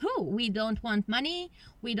We don't want money.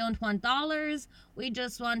 We don't want dollars. We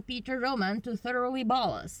just want Peter Roman to thoroughly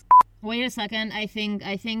ball us. Wait a second. I think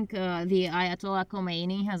the Ayatollah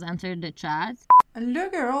Khomeini has entered the chat. And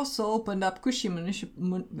Lueger also opened up Kushi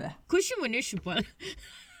Municipal.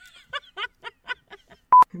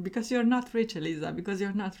 Because you're not rich, Eliza. Because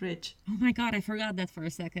you're not rich. Oh my god, I forgot that for a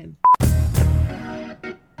second.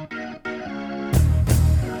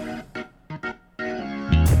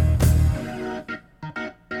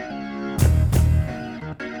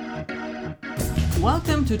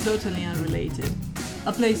 Welcome to Totally Unrelated,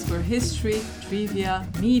 a place for history, trivia,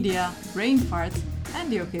 media, brain farts,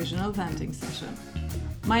 and the occasional venting session.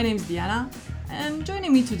 My name's Vienna, and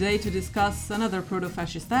joining me today to discuss another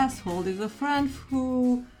proto-fascist asshole is a friend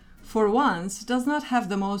who, for once, does not have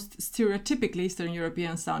the most stereotypically Eastern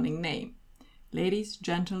European sounding name. Ladies,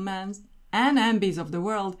 gentlemen, and ambies of the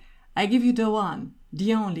world, I give you the one,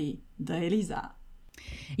 the only, the Eliza.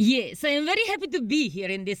 Yes, I am very happy to be here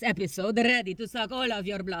in this episode, ready to suck all of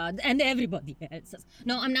your blood and everybody else's.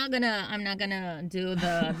 No, I'm not gonna do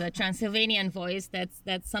the Transylvanian voice. That's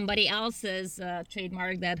somebody else's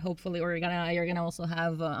trademark that hopefully you're gonna also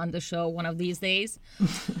have on the show one of these days.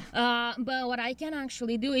 But what I can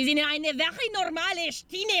actually do is in eine very normale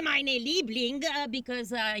Stimme, meine Liebling,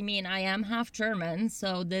 because I am half German,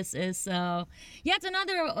 so this is yet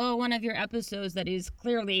another one of your episodes that is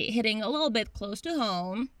clearly hitting a little bit close to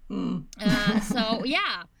home. So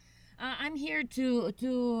yeah, I'm here to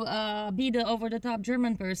be the over-the-top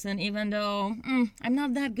German person, even though I'm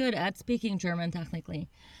not that good at speaking German technically.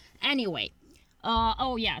 Anyway,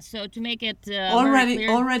 so to make it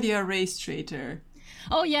already a race traitor.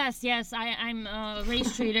 Oh yes, I'm a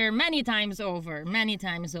race traitor many times over.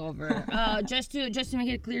 Just to make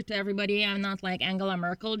it clear to everybody, I'm not like Angela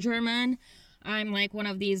Merkel German. I'm like one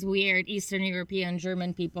of these weird Eastern European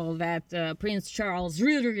German people that Prince Charles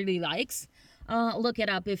really likes. Look it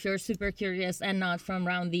up if you're super curious and not from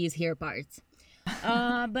around these here parts.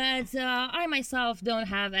 But I myself don't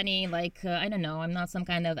have any, I'm not some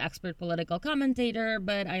kind of expert political commentator,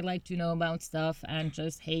 but I like to know about stuff and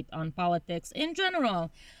just hate on politics in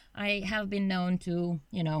general. I have been known to,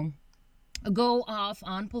 go off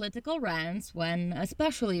on political rants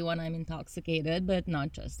especially when I'm intoxicated, but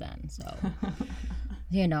not just then. So,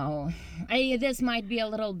 this might be a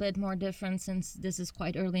little bit more different since this is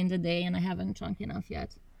quite early in the day and I haven't drunk enough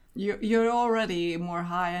yet. You're already more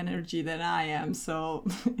high energy than I am, so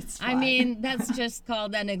it's fine. That's just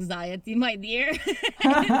called an anxiety, my dear.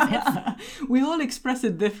 We all express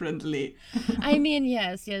it differently.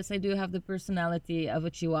 Yes, I do have the personality of a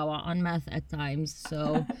chihuahua on meth at times.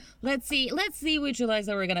 So let's see which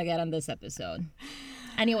Eliza we're gonna get on this episode.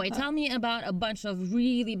 Anyway, tell me about a bunch of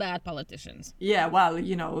really bad politicians. Yeah, well,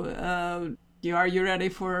 are you ready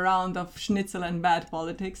for a round of schnitzel and bad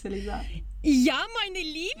politics, Eliza? Ja, meine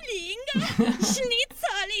Liebling,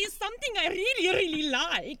 Schnitzel is something I really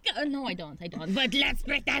like. No, I don't, but let's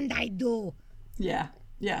pretend I do. Yeah.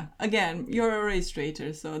 Again, you're a race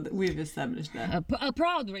traitor, so we've established that. A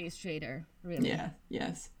proud race traitor, really. Yeah,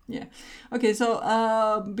 yes. Okay,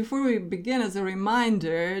 so before we begin, as a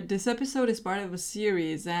reminder, this episode is part of a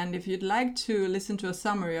series, and if you'd like to listen to a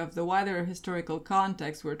summary of the wider historical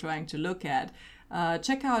context we're trying to look at,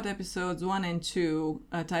 check out episodes 1 and 2,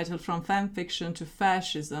 titled From Fanfiction to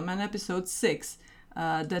Fascism, and episode 6,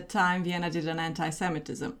 That Time Vienna Did an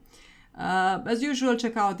Antisemitism. As usual,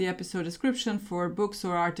 check out the episode description for books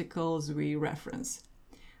or articles we reference.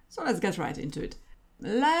 So let's get right into it.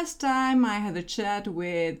 Last time I had a chat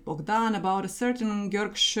with Bogdan about a certain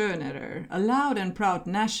Georg Schönerer, a loud and proud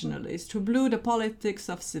nationalist who blew the politics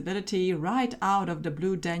of civility right out of the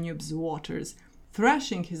Blue Danube's waters,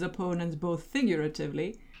 thrashing his opponents both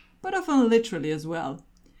figuratively, but often literally as well.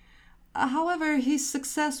 However, his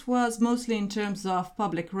success was mostly in terms of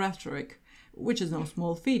public rhetoric, which is no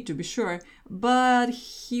small feat to be sure, but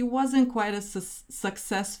he wasn't quite as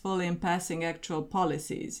successful in passing actual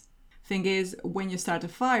policies. Thing is, when you start a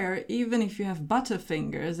fire, even if you have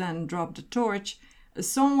butterfingers and drop the torch,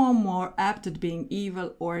 someone more apt at being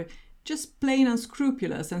evil or just plain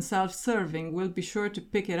unscrupulous and self-serving will be sure to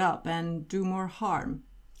pick it up and do more harm.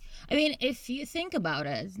 If you think about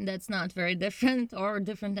it, that's not very different or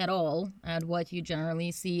different at all at what you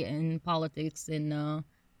generally see in politics in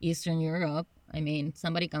Eastern Europe.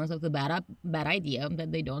 Somebody comes up with a bad idea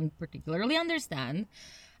that they don't particularly understand.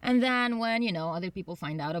 And then when, other people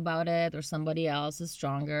find out about it or somebody else is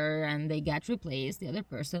stronger and they get replaced, the other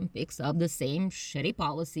person picks up the same shitty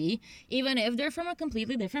policy, even if they're from a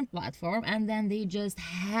completely different platform, and then they just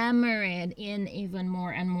hammer it in even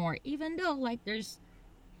more and more, even though, there's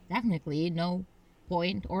technically no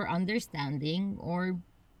point or understanding or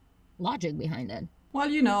logic behind it? Well,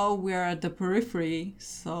 we're at the periphery,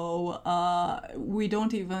 so we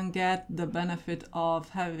don't even get the benefit of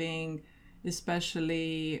having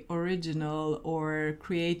especially original or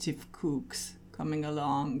creative cooks coming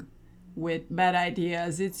along with bad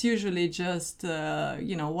ideas. It's usually just,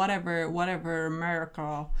 whatever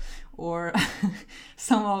America or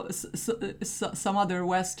some other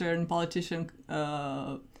Western politician,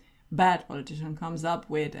 bad politician comes up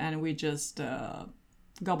with, and we just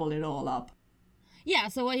gobble it all up. Yeah,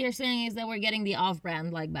 so what you're saying is that we're getting the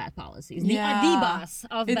off-brand like bad policies. Yeah. The Adibas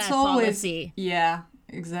of It's bad always, policy. Yeah,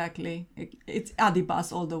 exactly. It's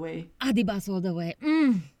Adibas all the way. Adibas all the way.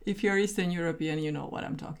 If you're Eastern European, you know what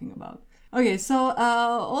I'm talking about. Okay, so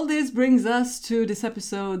all this brings us to this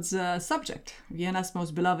episode's subject, Vienna's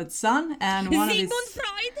most beloved son, and one Sigmund of his...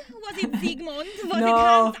 Freud? Was it Sigmund? Was No. it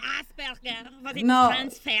Hans Asperger? Was it No.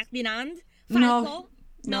 Franz Ferdinand? No. Falco?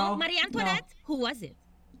 No. Marie Antoinette? No. Who was it?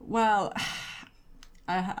 Well,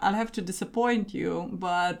 I'll have to disappoint you,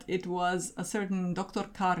 but it was a certain Dr.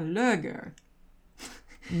 Karl Lueger.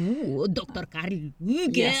 Ooh, Dr. Karl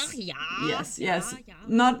Lueger. Yes. Yeah. Yes. Yeah.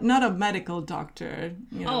 Not a medical doctor.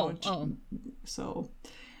 Oh. So,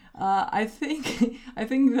 I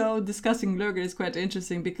think though discussing Lueger is quite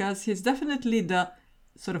interesting because he's definitely the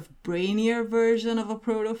sort of brainier version of a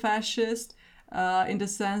proto-fascist. In the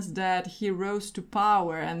sense that he rose to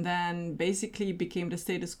power and then basically became the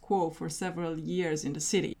status quo for several years in the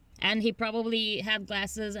city. And he probably had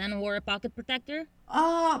glasses and wore a pocket protector?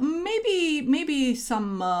 Maybe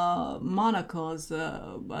some monocles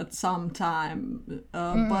at some time.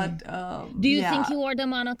 But Do you think he wore the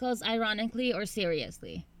monocles ironically or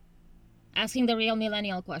seriously? Asking the real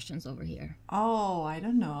millennial questions over here. Oh, I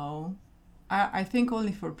don't know. I think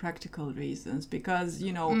only for practical reasons, because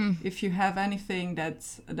if you have anything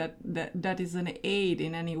that is an aid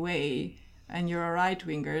in any way, and you're a right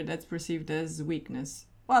winger, that's perceived as weakness.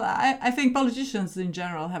 Well, I think politicians in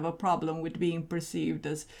general have a problem with being perceived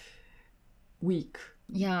as weak.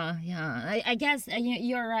 Yeah. I guess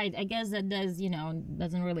you're right. I guess that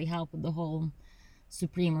doesn't really help with the whole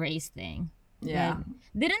supreme race thing. Yeah.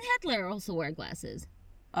 But didn't Hitler also wear glasses?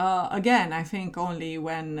 Again, I think only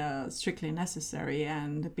when strictly necessary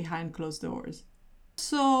and behind closed doors.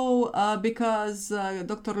 So, because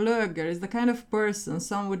Dr. Lueger is the kind of person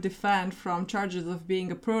some would defend from charges of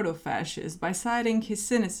being a proto-fascist by citing his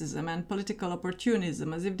cynicism and political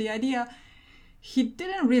opportunism, as if the idea he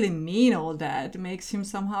didn't really mean all that makes him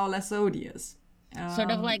somehow less odious.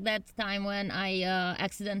 Sort of like that time when I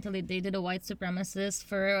accidentally dated a white supremacist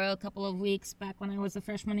for a couple of weeks back when I was a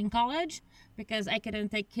freshman in college, because I couldn't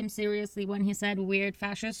take him seriously when he said weird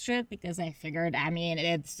fascist shit, because I figured,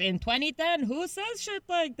 it's in 2010, who says shit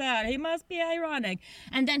like that? He must be ironic.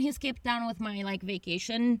 And then he skipped down with my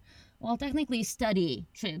vacation, well, technically study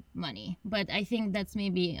trip money, but I think that's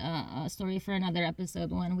maybe a story for another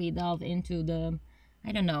episode when we delve into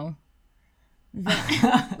I don't know.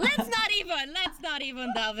 Let's not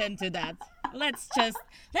even delve into that. Let's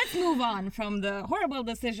move on from the horrible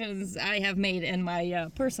decisions I have made in my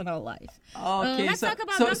personal life. Okay, let's talk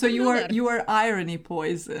about so you Lueger. are irony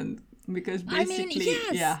poisoned because basically,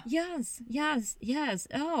 yes.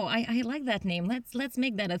 Oh, I like that name. Let's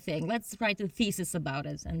make that a thing. Let's write a thesis about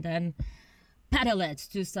it and then peddle it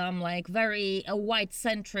to some very white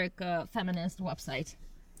centric feminist website.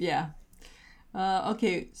 Yeah.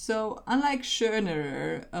 Okay, so unlike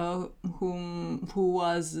Schönerer, who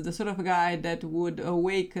was the sort of guy that would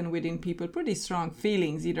awaken within people pretty strong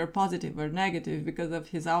feelings, either positive or negative, because of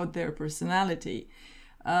his out there personality,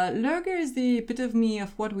 Lueger is the epitome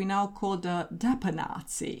of what we now call the Dapper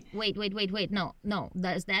Nazi. Wait. No.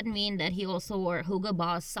 Does that mean that he also wore Hugo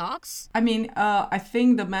Boss socks? I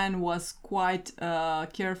think the man was quite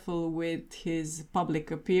careful with his public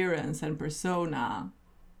appearance and persona,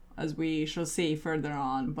 as we shall see further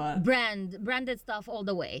on, but branded stuff all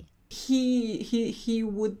the way. He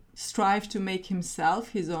would strive to make himself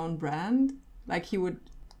his own brand. He would,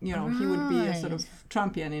 he would be a sort of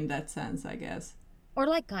Trumpian in that sense, I guess. Or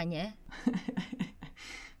like Kanye.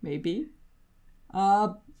 Maybe.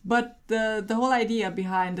 But the whole idea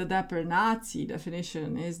behind the Dapper Nazi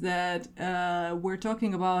definition is that we're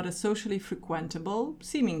talking about a socially frequentable,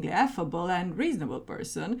 seemingly affable and reasonable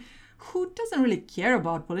person who doesn't really care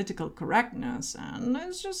about political correctness and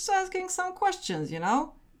is just asking some questions,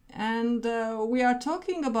 And we are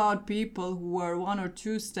talking about people who are one or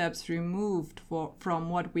two steps removed from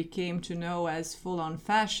what we came to know as full-on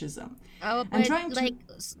fascism. Oh, but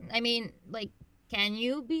can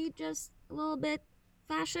you be just a little bit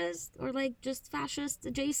fascist or just fascist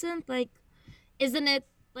adjacent? Isn't it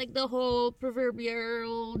like the whole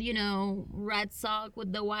proverbial, red sock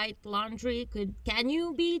with the white laundry? Can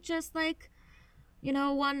you be just like,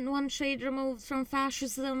 one shade removed from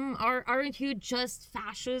fascism? Aren't you just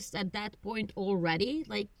fascist at that point already?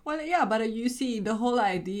 Like, well, yeah, but you see, the whole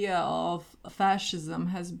idea of fascism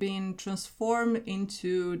has been transformed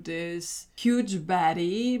into this huge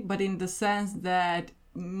baddie, but in the sense that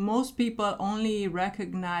most people only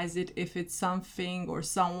recognize it if it's something or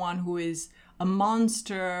someone who is a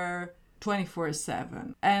monster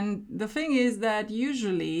 24/7. And the thing is that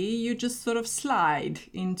usually you just sort of slide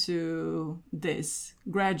into this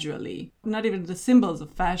gradually. Not even the symbols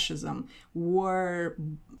of fascism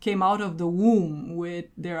came out of the womb with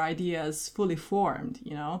their ideas fully formed,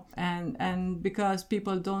 and because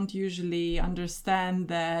people don't usually understand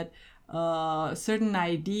that certain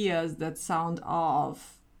ideas that sound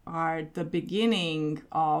off are the beginning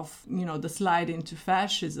of, the slide into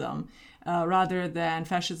fascism, rather than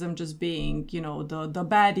fascism just being, the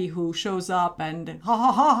baddie who shows up and ha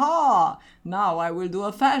ha ha ha, now I will do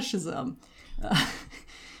a fascism.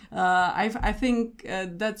 I think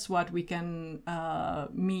that's what we can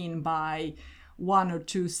mean by one or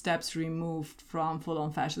two steps removed from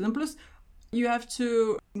full-on fascism. Plus, you have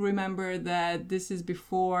to remember that this is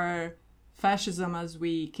before fascism as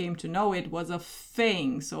we came to know it was a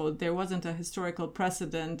thing. So there wasn't a historical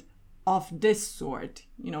precedent of this sort.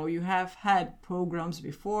 You have had pogroms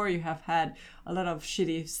before, you have had a lot of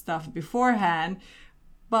shitty stuff beforehand,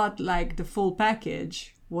 but like the full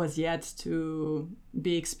package was yet to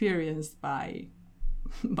be experienced by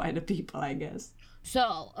the people, I guess.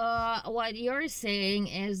 So, what you're saying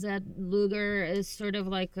is that Lueger is sort of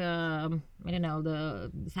like, I don't know,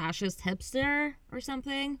 the fascist hipster or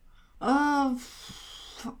something?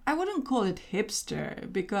 I wouldn't call it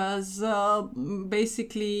hipster, because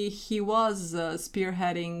basically he was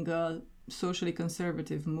spearheading a socially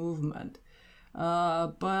conservative movement.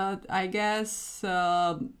 But I guess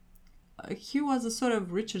he was a sort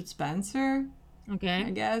of Richard Spencer. Okay.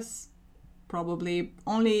 I guess. Probably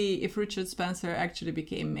only if Richard Spencer actually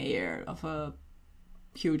became mayor of a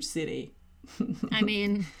huge city. I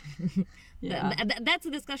mean, yeah. That's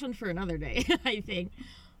a discussion for another day, I think.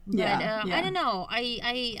 But yeah. I don't know.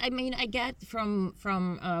 I mean, I get from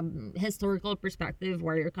historical perspective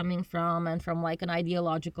where you're coming from, and from like an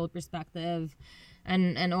ideological perspective,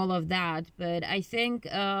 and all of that. But I think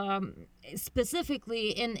specifically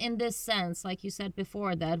in this sense, like you said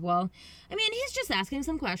before, that, well, I mean, he's just asking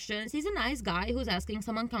some questions. He's a nice guy who's asking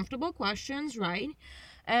some uncomfortable questions, right?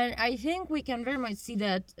 And I think we can very much see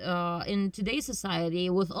that in today's society,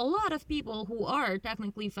 with a lot of people who are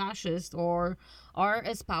technically fascist or are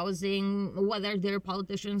espousing, whether they're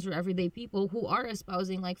politicians or everyday people, who are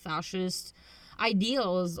espousing like fascist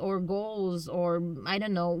ideals or goals or I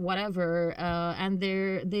don't know, whatever, and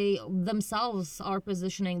they themselves are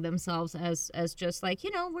positioning themselves as just like,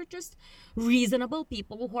 we're just reasonable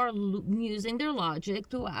people who are using their logic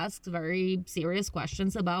to ask very serious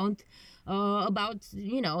questions about the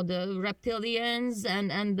reptilians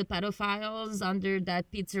and the pedophiles under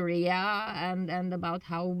that pizzeria, and about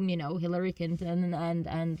how Hillary Clinton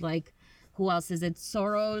and like, who else is it,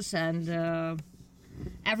 Soros and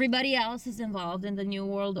everybody else is involved in the New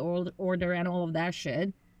World Order and all of that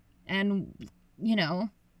shit. And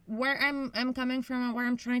where I'm coming from and where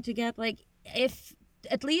I'm trying to get, like, if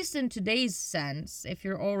at least in today's sense, if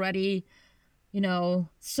you're already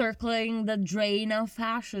circling the drain of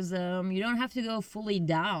fascism, you don't have to go fully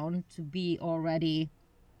down to be already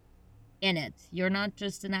in it. You're not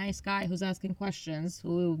just a nice guy who's asking questions.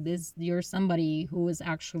 You're somebody who is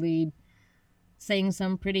actually saying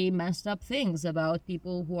some pretty messed up things about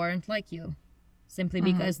people who aren't like you, simply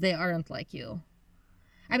because they aren't like you.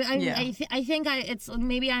 I think it's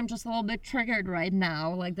maybe I'm just a little bit triggered right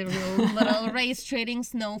now, like the real little race trading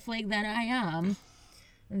snowflake that I am.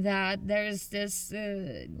 That there's this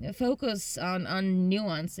focus on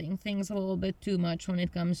nuancing things a little bit too much when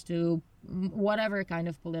it comes to whatever kind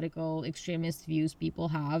of political extremist views people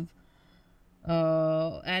have.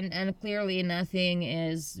 And clearly nothing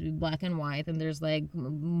is black and white, and there's like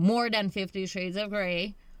more than 50 shades of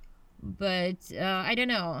gray. But I don't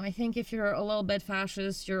know. I think if you're a little bit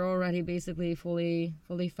fascist, you're already basically fully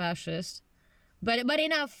fascist. But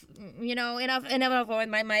enough, enough of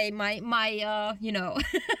my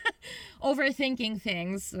overthinking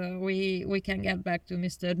things. We can get back to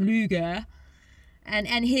Mr. Lueger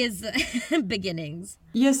and his beginnings.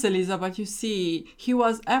 Yes, Elisa, but you see, he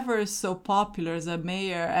was ever so popular as a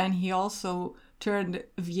mayor, and he also turned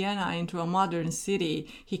Vienna into a modern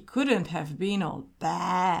city, he couldn't have been all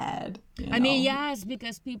bad. I mean, yes,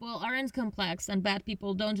 because people aren't complex and bad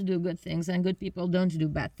people don't do good things and good people don't do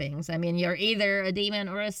bad things. I mean, you're either a demon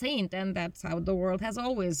or a saint, and that's how the world has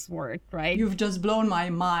always worked, right? You've just blown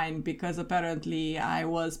my mind because apparently I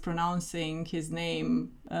was pronouncing his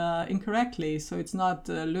name incorrectly. So it's not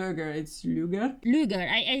Lueger, it's Lueger. Lueger.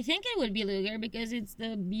 I think it would be Lueger because it's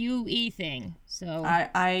the UE thing. So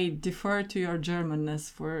I defer to your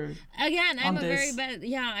Germanness for again. I'm a this. very bad.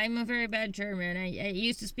 Yeah, I'm a very bad German. I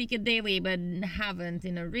used to speak it daily, but haven't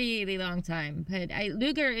in a really long time. But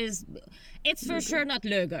Lueger is. It's for sure not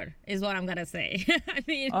Lueger, is what I'm gonna say. I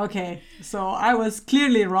mean. Okay, so I was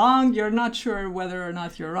clearly wrong. You're not sure whether or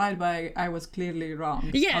not you're right, but I was clearly wrong.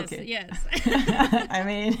 Yes. Okay. Yes. I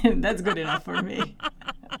mean, that's good enough for me.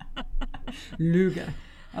 Lueger.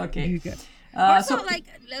 Okay. Lueger. Also, like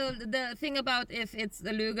the thing about if it's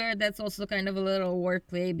the Lueger, that's also kind of a little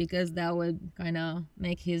wordplay because that would kind of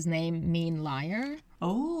make his name mean liar.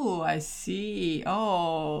 Oh, I see.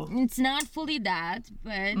 Oh, it's not fully that,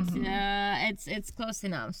 but it's close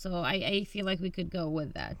enough. So I feel like we could go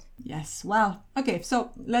with that. Yes. Well, okay.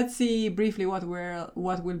 So let's see briefly what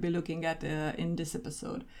we'll be looking at in this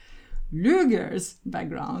episode. Lueger's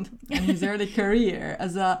background and his early career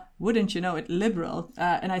as a, wouldn't you know it, liberal.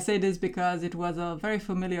 And I say this because it was a very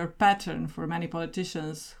familiar pattern for many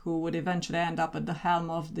politicians who would eventually end up at the helm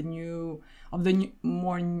of the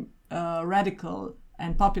more radical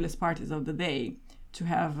and populist parties of the day, to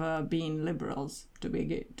have been liberals to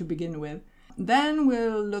begin with. Then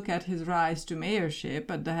we'll look at his rise to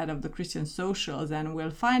mayorship at the head of the Christian Socials, and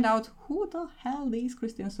we'll find out who the hell these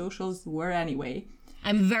Christian Socials were anyway.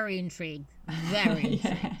 I'm very intrigued. Very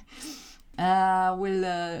intrigued.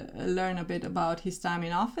 We'll learn a bit about his time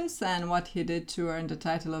in office and what he did to earn the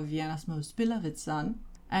title of Vienna's most beloved son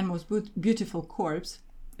and most beautiful corpse,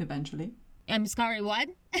 eventually. I'm sorry, what?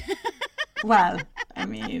 Well, I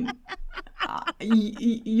mean,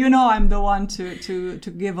 you know I'm the one to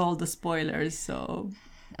give all the spoilers, so...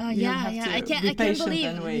 I can't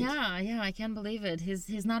believe it. Yeah, I can't believe it.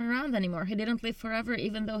 He's not around anymore. He didn't live forever,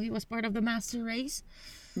 even though he was part of the master race.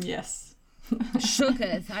 Yes.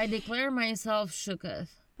 Shooketh. I declare myself shooketh.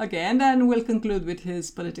 Okay, and then we'll conclude with his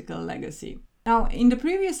political legacy. Now, in the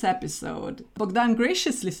previous episode, Bogdan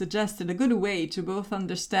graciously suggested a good way to both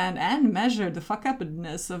understand and measure the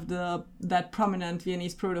fuck-upness of that prominent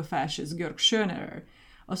Viennese proto-fascist Georg Schönerer,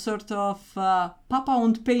 a sort of Papa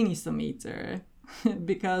und Penisometer.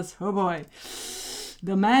 Because, oh boy,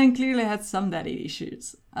 the man clearly had some daddy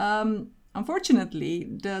issues. Unfortunately,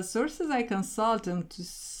 the sources I consulted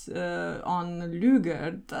on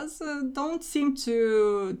Lueger don't seem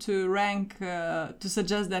to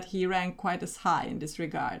suggest that he ranked quite as high in this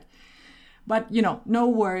regard. But, no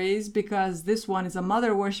worries, because this one is a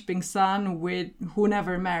mother-worshipping son who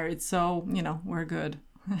never married, so, we're good.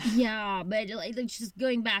 Yeah, but like just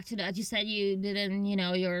going back to that, you said you didn't,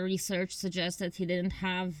 your research suggests that he didn't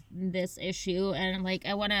have this issue, and like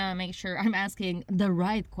I want to make sure I'm asking the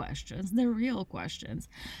right questions, the real questions.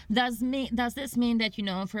 Does this mean that you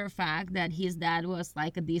know for a fact that his dad was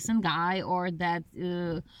like a decent guy, or that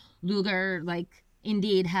Lueger like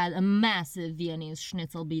indeed had a massive Viennese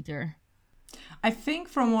schnitzel beater? I think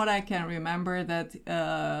from what I can remember that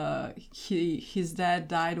his dad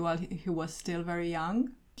died while he was still very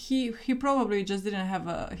young. He probably just didn't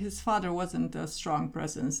have his father wasn't a strong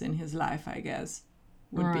presence in his life, I guess.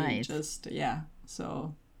 Would be just,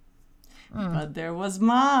 so. But there was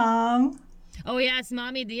mom. Oh yes,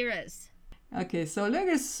 mommy dearest. Okay, so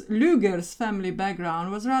Lueger's family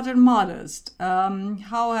background was rather modest.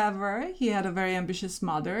 However, he had a very ambitious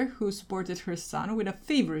mother who supported her son with a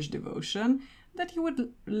feverish devotion that he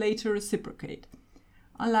would later reciprocate.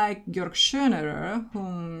 Unlike Georg Schönerer,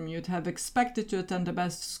 whom you'd have expected to attend the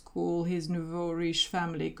best school his nouveau riche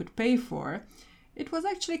family could pay for, it was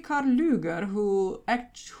actually Karl Lueger who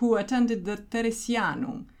attended the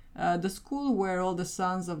Theresianum, the school where all the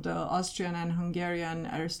sons of the Austrian and Hungarian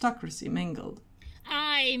aristocracy mingled.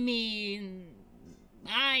 I mean,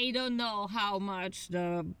 I don't know how much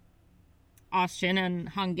the Austrian and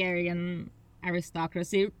Hungarian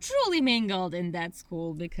aristocracy truly mingled in that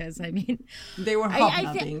school, because I mean they were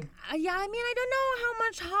hobnobbing. I don't know how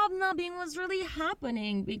much hobnobbing was really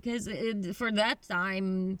happening, because for that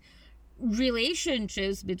time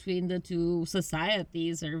relationships between the two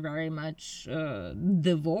societies are very much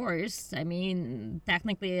divorced. I mean,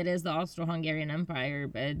 technically it is the Austro-Hungarian Empire,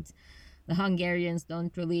 but the Hungarians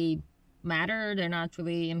don't really matter. They're not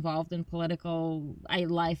really involved in political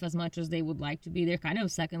life as much as they would like to be. They're kind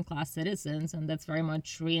of second-class citizens, and that's very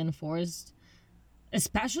much reinforced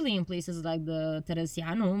especially in places like the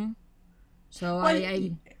Teresianum. So Well,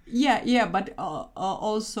 yeah, but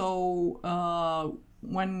also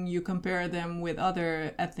when you compare them with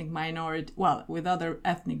other ethnic minority, well, with other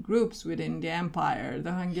ethnic groups within the empire,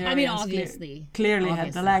 the Hungarians clearly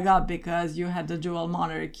had the leg up because you had the dual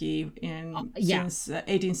monarchy since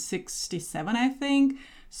 1867, I think.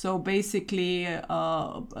 So basically,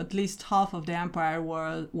 at least half of the empire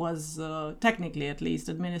was technically at least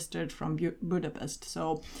administered from Budapest.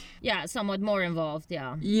 So yeah, somewhat more involved.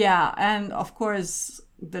 Yeah. Yeah, and of course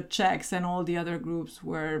the Czechs and all the other groups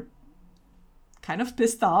were kind of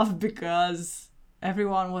pissed off because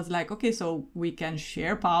everyone was like, okay, so we can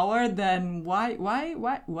share power, then what?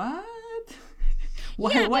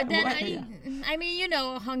 Yeah, but then I mean, you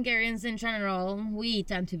know, Hungarians in general, we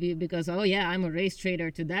tend to be, because I'm a race traitor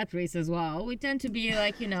to that race as well. We tend to be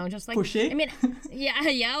like, you know, just like pushy. I mean,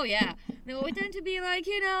 yeah. No, we tend to be like,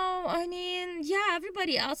 you know, I mean, yeah,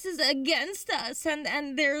 everybody else is against us,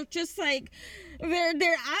 and they're just like, they're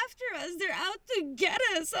after us. They're out to get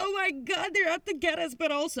us. Oh my God, they're out to get us.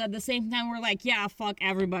 But also at the same time, we're like, yeah, fuck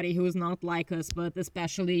everybody who's not like us, but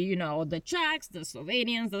especially, you know, the Czechs, the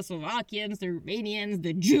Slovenians, the Slovakians, the Romanians,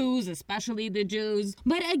 the Jews, especially the Jews.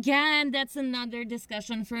 But again, that's another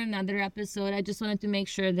discussion for another episode. I just wanted to make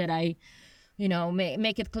sure that I, you know,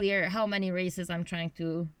 make it clear how many races I'm trying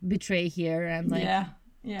to betray here, and like,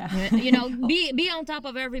 you know, be on top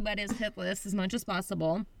of everybody's hit list as much as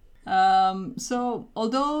possible. So,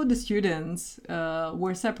 although the students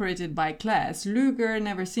were separated by class, Lueger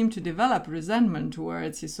never seemed to develop resentment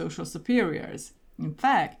towards his social superiors. In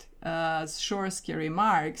fact, as Shorsky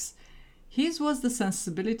remarks, his was the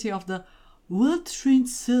sensibility of the well-trained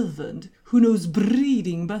servant who knows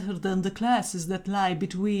breeding better than the classes that lie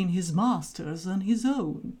between his masters and his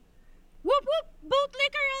own. Whoop whoop,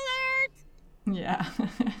 bootlicker alert! Yeah.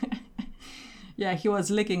 Yeah, he was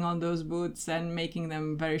licking on those boots and making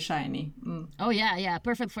them very shiny. Oh, yeah,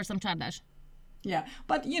 perfect for some czardash. Yeah,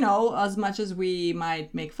 but you know, as much as we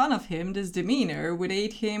might make fun of him, this demeanor would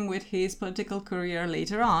aid him with his political career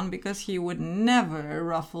later on because he would never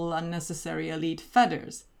ruffle unnecessary elite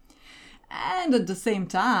feathers. And at the same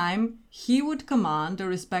time, he would command the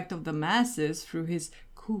respect of the masses through his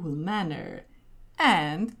cool manner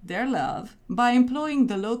and their love by employing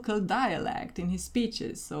the local dialect in his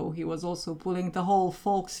speeches. So he was also pulling the whole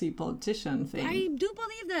folksy politician thing. I do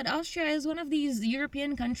believe that Austria is one of these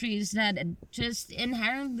European countries that just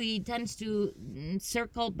inherently tends to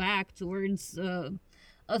circle back towards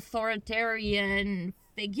authoritarian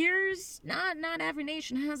figures. Not every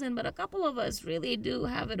nation has it, but a couple of us really do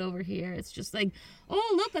have it over here. It's just like,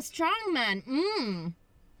 oh, look, a strong man.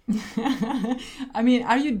 I mean,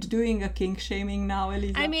 are you doing a kink shaming now,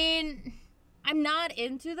 Elisa? I mean, I'm not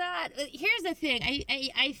into that. Here's the thing.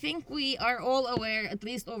 I think we are all aware, at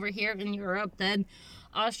least over here in Europe, that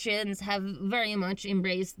Austrians have very much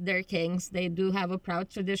embraced their kings. They do have a proud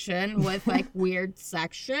tradition with like weird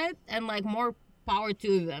sex shit, and like more power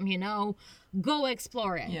to them, you know? Go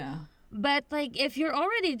explore it. Yeah. But like, if you're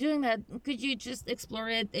already doing that, could you just explore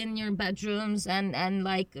it in your bedrooms and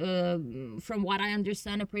like, from what I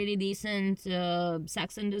understand, a pretty decent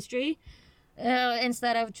sex industry,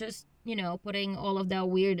 instead of just, you know, putting all of that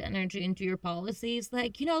weird energy into your policies?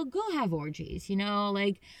 Like, you know, go have orgies, you know,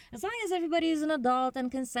 like, as long as everybody is an adult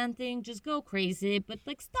and consenting, just go crazy. But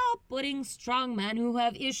like, stop putting strong men who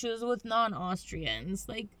have issues with non-Austrians.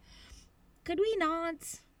 Like, could we not?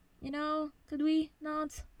 You know, could we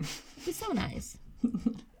not? It'd be so nice.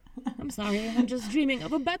 I'm sorry, I'm just dreaming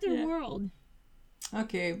of a better world.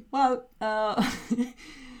 Okay, well,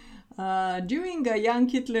 during a young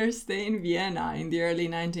Hitler stay in Vienna in the early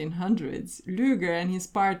 1900s, Lueger and his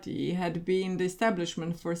party had been the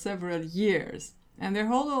establishment for several years, and their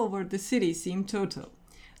hold over the city seemed total.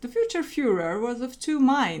 The future Führer was of two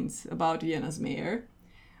minds about Vienna's mayor.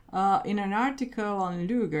 In an article on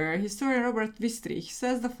Lueger, historian Robert Wistrich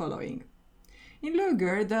says the following. In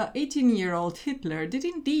Lueger, the 18-year-old Hitler did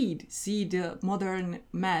indeed see the modern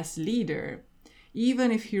mass leader,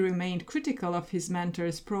 even if he remained critical of his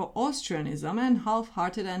mentor's pro-Austrianism and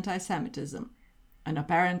half-hearted anti-Semitism. An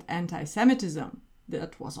apparent anti-Semitism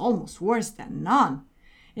that was almost worse than none.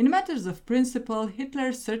 In matters of principle,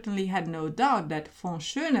 Hitler certainly had no doubt that von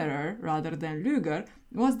Schönerer, rather than Lueger,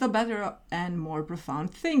 was the better and more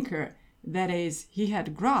profound thinker. That is, he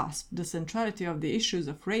had grasped the centrality of the issues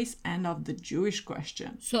of race and of the Jewish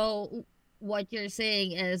question. So, what you're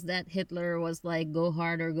saying is that Hitler was like, go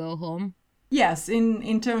hard or go home? Yes,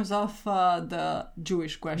 in terms of the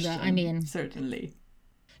Jewish question, certainly.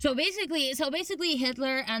 So basically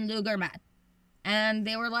Hitler and Lueger met. And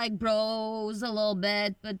they were like bros a little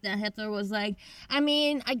bit, but then Hitler was like, I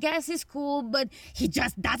mean, I guess he's cool, but he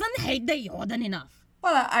just doesn't hate the Juden enough.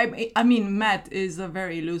 Well, I mean, met is a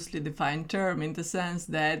very loosely defined term in the sense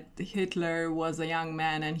that Hitler was a young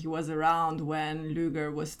man and he was around when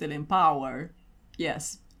Lueger was still in power.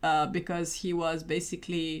 Yes, because he was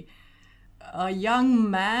basically a young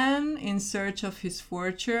man in search of his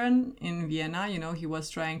fortune in Vienna. You know, he was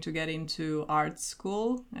trying to get into art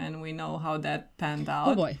school, and we know how that panned out.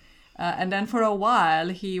 Oh boy. And then for a while,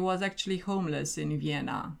 he was actually homeless in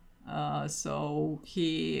Vienna. So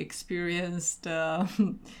he experienced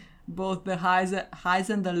both the highs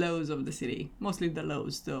and the lows of the city. Mostly the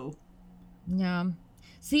lows, though. Yeah.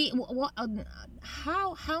 See,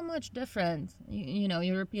 how much different,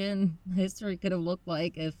 European history could have looked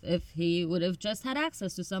like if he would have just had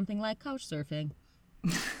access to something like couch surfing.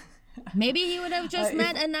 Maybe he would have just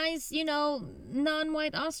met a nice,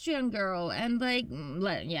 non-white Austrian girl and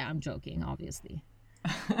yeah, I'm joking, obviously.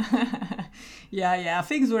 Yeah,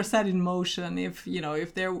 things were set in motion. If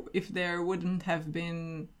there wouldn't have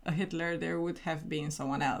been a Hitler, there would have been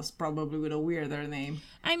someone else, probably with a weirder name.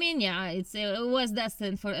 I mean, yeah, it was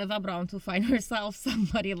destined for Eva Braun to find herself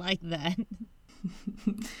somebody like that.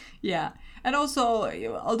 Yeah, and also,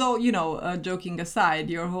 although joking aside,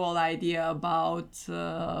 your whole idea about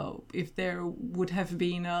if there would have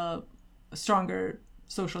been a stronger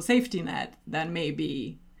social safety net, then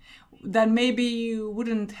maybe you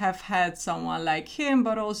wouldn't have had someone like him,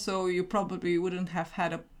 but also you probably wouldn't have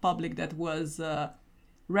had a public that was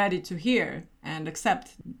ready to hear and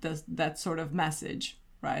accept that sort of message,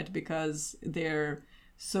 right? Because their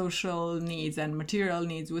social needs and material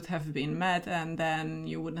needs would have been met, and then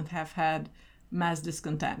you wouldn't have had mass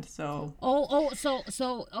discontent. So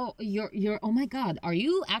you're oh my god, are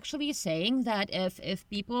you actually saying that if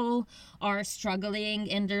people are struggling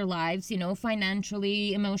in their lives,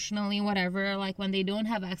 financially, emotionally, whatever, like when they don't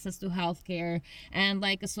have access to healthcare and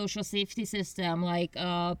like a social safety system, like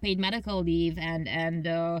paid medical leave and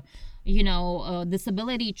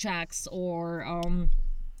disability checks or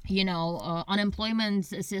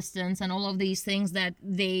unemployment assistance and all of these things, that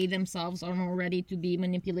they themselves are more ready to be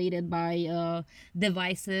manipulated by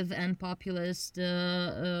divisive and populist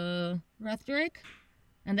rhetoric,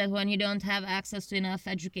 and that when you don't have access to enough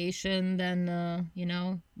education, then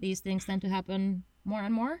these things tend to happen more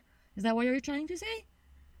and more? Is that what you're trying to say?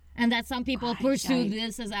 And that some people pursue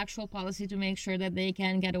this as actual policy to make sure that they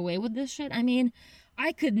can get away with this shit? I mean,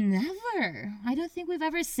 I could never. I don't think we've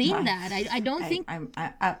ever seen that. I don't think.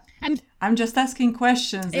 I'm just asking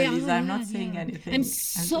questions, Elisa. I'm not saying anything. I'm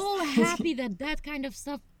so happy that kind of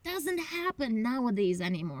stuff doesn't happen nowadays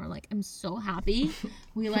anymore. Like, I'm so happy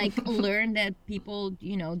we learn that people,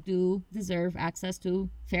 do deserve access to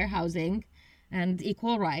fair housing and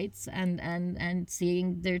equal rights and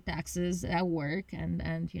seeing their taxes at work and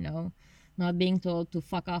not being told to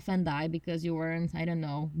fuck off and die because you weren't, I don't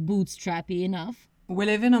know, bootstrappy enough. We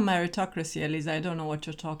live in a meritocracy, Elisa. I don't know what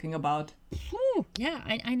you're talking about. Yeah,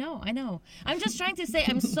 I know. I'm just trying to say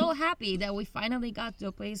I'm so happy that we finally got to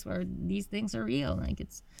a place where these things are real. Like,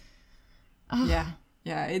 it's... Yeah.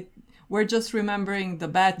 We're just remembering the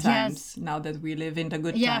bad times now that we live in the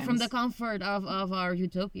good times. Yeah, from the comfort of our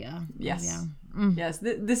utopia. Yes. Yeah. Yes,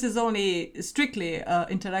 this is only strictly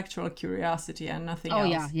intellectual curiosity and nothing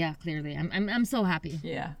else. Oh yeah, clearly. I'm so happy.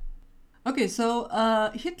 Yeah. Okay, so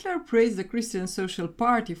Hitler praised the Christian Social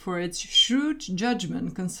Party for its shrewd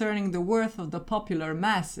judgment concerning the worth of the popular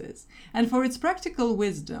masses, and for its practical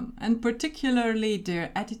wisdom, and particularly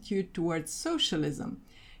their attitude towards socialism.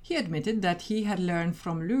 He admitted that he had learned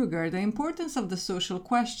from Lueger the importance of the social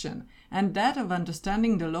question, and that of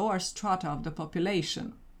understanding the lower strata of the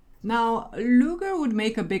population. Now, Lueger would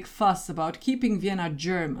make a big fuss about keeping Vienna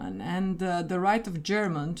German and the right of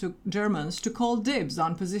Germans to call dibs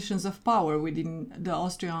on positions of power within the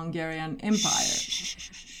Austro-Hungarian Empire.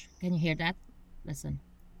 Shh. Can you hear that? Listen.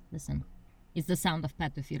 It's the sound of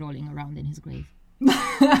Petőfi rolling around in his grave.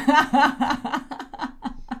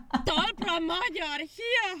 Talpra magyar,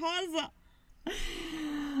 hia haza!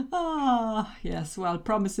 Yes, well,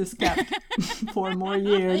 promises kept. 4 more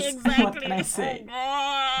years. Exactly. What can I say?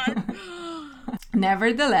 Oh, God.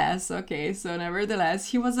 Nevertheless,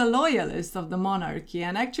 he was a loyalist of the monarchy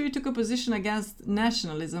and actually took a position against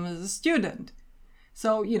nationalism as a student.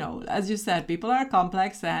 So, as you said, people are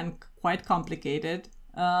complex and quite complicated.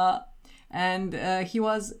 And he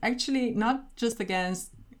was actually not just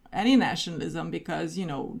against any nationalism because,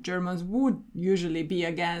 Germans would usually be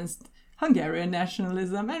against Hungarian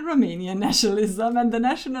nationalism and Romanian nationalism and the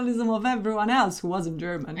nationalism of everyone else who wasn't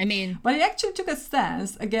German. I mean... But he actually took a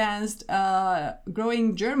stance against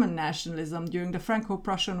growing German nationalism during the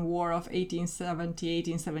Franco-Prussian War of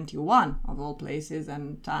 1870-1871, of all places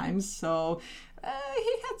and times. So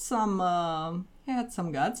he had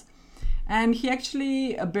some guts. And he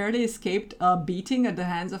actually barely escaped a beating at the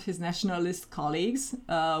hands of his nationalist colleagues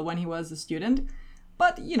when he was a student.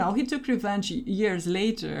 But, you know, he took revenge years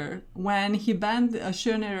later when he banned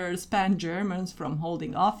Schönerer's Pan-Germans from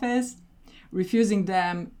holding office, refusing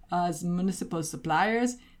them as municipal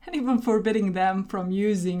suppliers, and even forbidding them from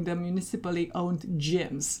using the municipally owned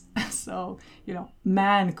gyms. So, you know,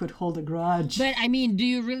 man could hold a grudge. But, I mean, do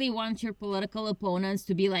you really want your political opponents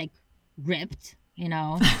to be, like, ripped? You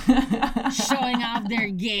know, showing off their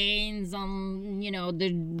gains on, you know, the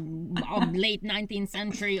late 19th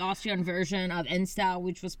century Austrian version of Insta,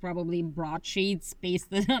 which was probably broadsheets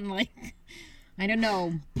pasted on, like, I don't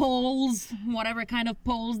know, poles, whatever kind of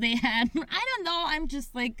poles they had. I don't know. I'm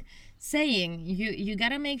just, like, saying, you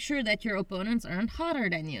gotta make sure that your opponents aren't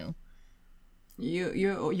hotter than you.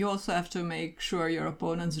 You also have to make sure your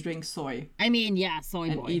opponents drink soy. I mean, yeah, soy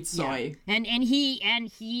and boy. Eat soy. Yeah. And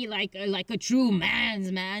he like a true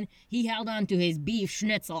man's man. He held on to his beef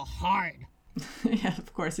schnitzel hard. Yeah,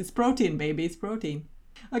 of course, it's protein, baby. It's protein.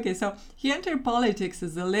 Okay, so he entered politics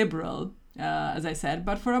as a liberal, as I said,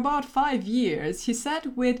 but for about 5 years he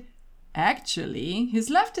sat with actually his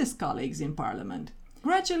leftist colleagues in parliament.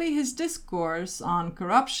 Gradually, his discourse on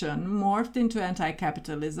corruption morphed into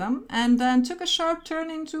anti-capitalism and then took a sharp turn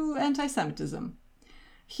into anti-Semitism.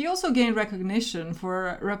 He also gained recognition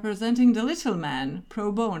for representing the little man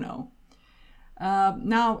pro bono.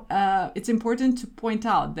 Now, it's important to point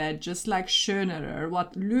out that just like Schönerer,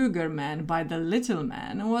 what Lueger meant by the little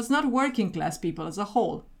man was not working class people as a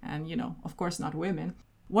whole, and, you know, of course not women.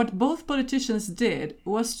 What both politicians did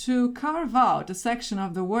was to carve out a section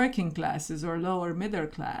of the working classes or lower middle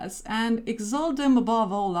class and exalt them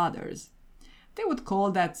above all others. They would call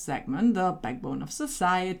that segment the backbone of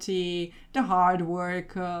society, the hard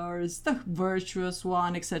workers, the virtuous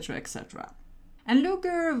one, etc., etc. And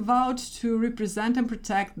Lueger vowed to represent and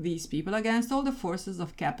protect these people against all the forces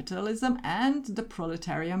of capitalism and the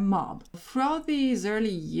proletarian mob. Throughout these early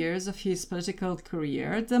years of his political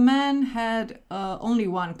career, the man had only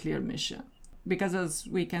one clear mission. Because as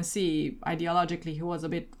we can see, ideologically, he was a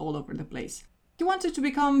bit all over the place. He wanted to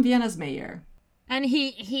become Vienna's mayor. And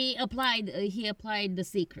he applied the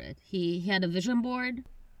secret. He had a vision board.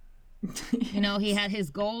 You know, he had his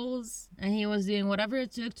goals and he was doing whatever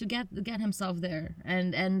it took to get himself there.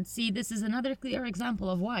 And see, this is another clear example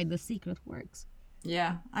of why the secret works.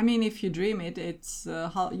 Yeah, I mean, if you dream it, it's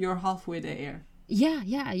you're halfway there. Yeah,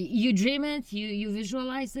 you dream it, you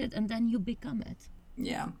visualize it, and then you become it.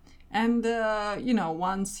 Yeah, and you know,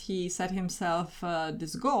 once he set himself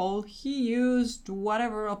this goal, he used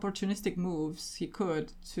whatever opportunistic moves he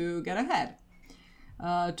could to get ahead.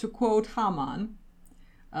 To quote Hamann,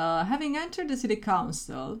 having entered the city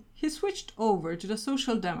council, he switched over to the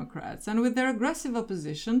Social Democrats and with their aggressive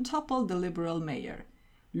opposition toppled the liberal mayor.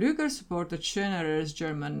 Lueger supported Schönerer's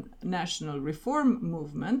German national reform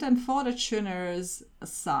movement and fought at Schönerer's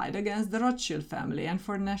side against the Rothschild family and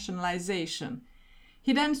for nationalization.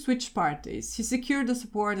 He then switched parties. He secured the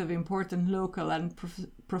support of important local and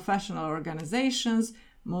professional organizations,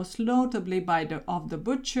 most notably of the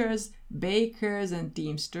butchers, bakers, and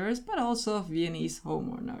teamsters, but also of Viennese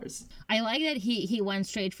homeowners. I like that he went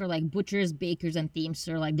straight for like butchers, bakers, and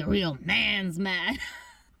teamsters, like the real man's man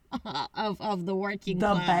of the working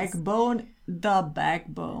class. The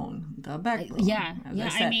backbone. Yeah,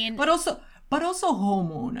 I mean, but also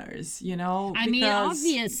homeowners, you know. I mean,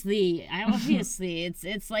 obviously,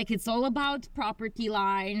 it's like it's all about property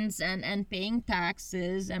lines and paying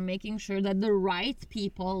taxes and making sure that the right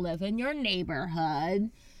people live in your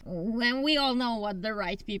neighborhood. When we all know what the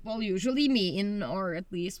right people usually mean, or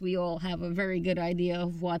at least we all have a very good idea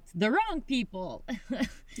of what the wrong people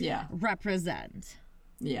represent.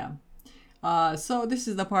 Yeah. So this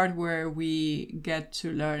is the part where we get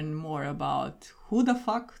to learn more about who the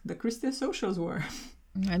fuck the Christian socials were.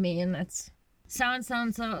 I mean, that's sounds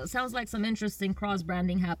like some interesting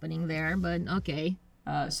cross-branding happening there, but okay.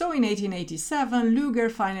 So in 1887,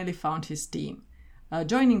 Lueger finally found his team,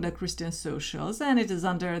 joining the Christian socials, and it is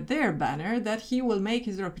under their banner that he will make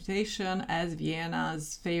his reputation as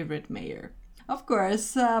Vienna's favorite mayor. Of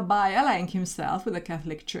course, by allying himself with the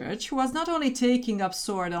Catholic Church, who was not only taking up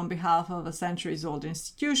sword on behalf of a centuries-old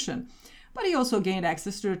institution, but he also gained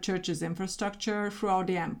access to the church's infrastructure throughout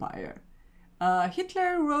the empire.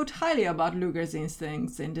 Hitler wrote highly about Lueger's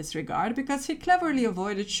instincts in this regard because he cleverly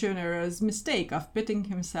avoided Schönerer's mistake of pitting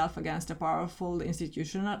himself against a powerful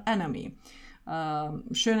institutional enemy.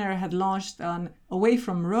 Schönerer had launched an Away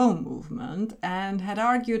from Rome movement and had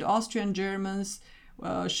argued Austrian Germans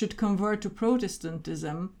should convert to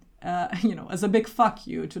Protestantism, as a big fuck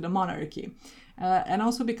you to the monarchy. And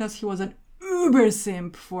also because he was an uber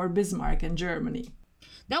simp for Bismarck and Germany.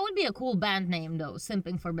 That would be a cool band name, though,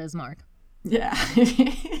 Simping for Bismarck. Yeah.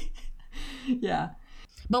 Yeah.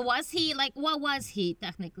 But was he, what was he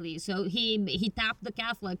technically? So he tapped the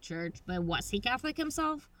Catholic Church, but was he Catholic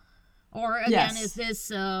himself? Or again, Yes. is this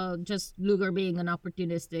just Lueger being an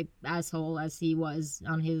opportunistic asshole as he was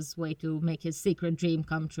on his way to make his secret dream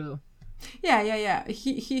come true? Yeah.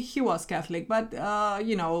 He was Catholic, but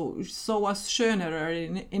so was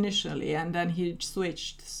Schönerer initially, and then he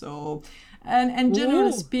switched. So, and generally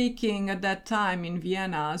Ooh. speaking, at that time in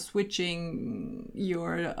Vienna, switching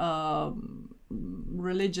your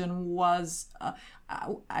religion was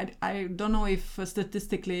I don't know if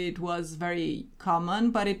statistically it was very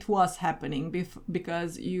common, but it was happening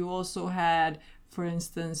because you also had, for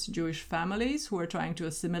instance, Jewish families who were trying to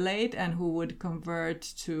assimilate and who would convert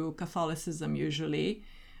to Catholicism usually.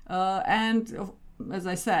 And as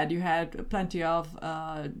I said, you had plenty of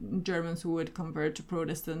Germans who would convert to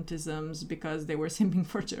Protestantisms because they were simping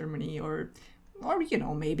for Germany or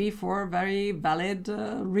maybe for very valid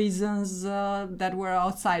reasons that were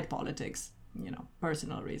outside politics.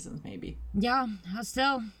 Personal reasons maybe. Yeah,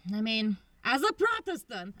 still, I mean, as a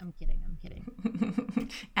Protestant. I'm kidding.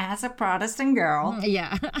 As a Protestant girl.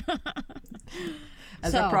 Yeah.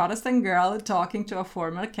 As a Protestant girl talking to a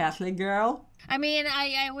former Catholic girl. I mean,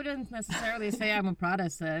 I wouldn't necessarily say I'm a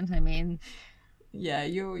Protestant. I mean... Yeah,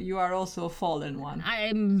 you are also a fallen one.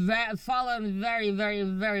 I'm fallen very, very,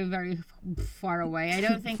 very, very far away. I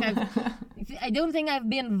don't think I've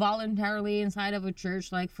been voluntarily inside of a church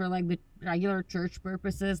for the regular church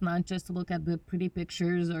purposes, not just to look at the pretty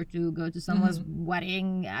pictures or to go to someone's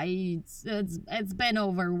wedding. It's been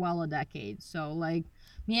over a decade. So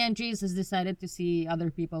me and Jesus decided to see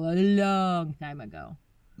other people a long time ago.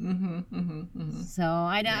 So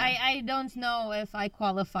I don't know if I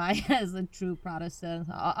qualify as a true Protestant,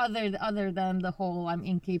 other than the whole I'm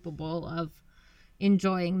incapable of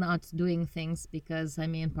enjoying not doing things because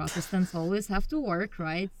Protestants always have to work,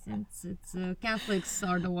 right? It's Catholics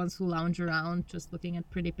are the ones who lounge around just looking at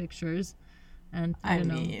pretty pictures, and I don't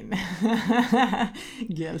know.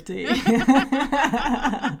 Guilty.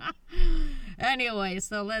 Anyway,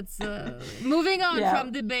 so let's moving on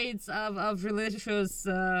from debates of religious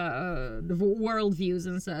worldviews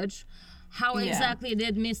and such. How exactly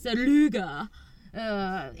did Mr. Lueger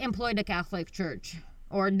employ the Catholic Church,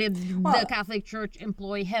 or did the Catholic Church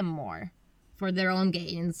employ him more for their own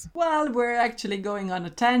gains? Well, we're actually going on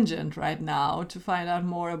a tangent right now to find out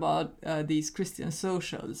more about these Christian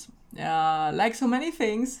socials. Like so many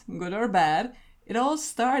things, good or bad, it all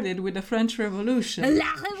started with the French Revolution.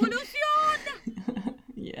 La Révolution!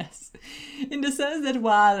 Yes. In the sense that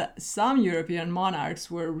while some European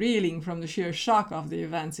monarchs were reeling from the sheer shock of the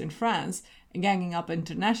events in France and ganging up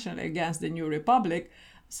internationally against the new republic,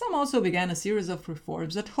 some also began a series of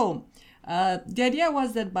reforms at home. The idea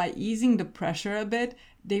was that by easing the pressure a bit,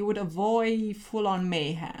 they would avoid full-on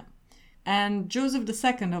mayhem. And Joseph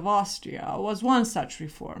II of Austria was one such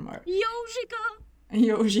reformer.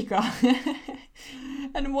 Yoshika.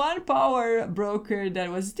 And one power broker that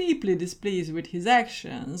was deeply displeased with his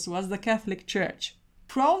actions was the Catholic Church.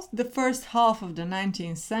 Throughout the first half of the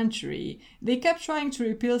 19th century, they kept trying to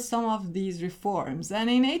repeal some of these reforms, and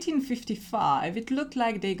in 1855 it looked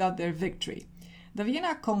like they got their victory. The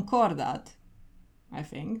Vienna Concordat, I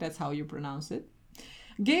think that's how you pronounce it,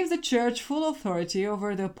 gave the church full authority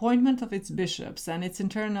over the appointment of its bishops and its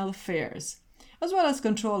internal affairs, as well as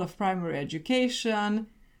control of primary education,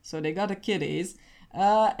 so they got the kiddies,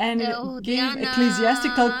 and gave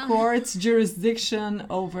ecclesiastical courts jurisdiction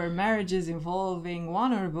over marriages involving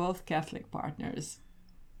one or both Catholic partners.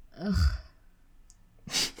 Ugh.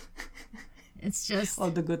 It's just all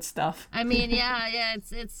the good stuff. I mean, yeah,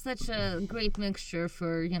 it's such a great mixture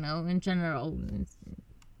for, in general.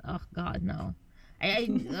 Oh God, no.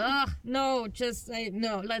 No,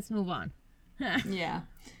 let's move on. Yeah.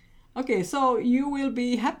 Okay, so you will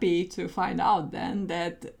be happy to find out then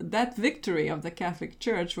that victory of the Catholic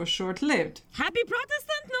Church was short-lived. Happy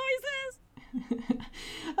Protestant noises!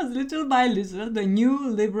 As little by little, the new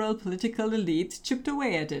liberal political elite chipped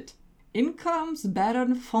away at it. In comes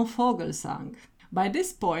Baron von Vogelsang. By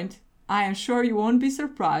this point, I am sure you won't be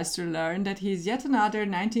surprised to learn that he's yet another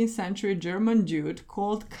 19th century German dude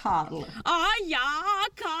called Karl. Ah ja,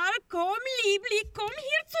 Karl, komm, Liebling, komm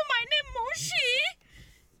hier zu meine Muschi.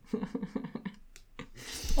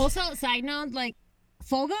 Also, side note, like,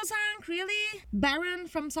 Vogelsang, really? Baron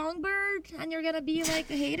from Songbird? And you're gonna be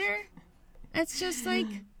like a hater? It's just like,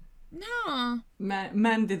 no.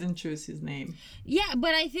 Man didn't choose his name. Yeah,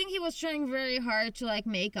 but I think he was trying very hard to like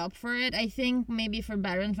make up for it. I think maybe for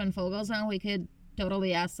Baron von Vogelsang, we could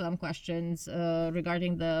totally ask some questions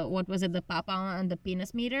regarding what was it, the Papa and the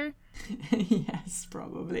penis meter? Yes,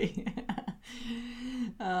 probably.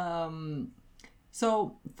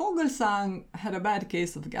 So Vogelsang had a bad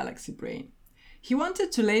case of galaxy brain. He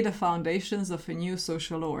wanted to lay the foundations of a new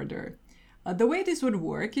social order. The way this would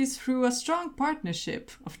work is through a strong partnership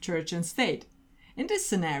of church and state. In this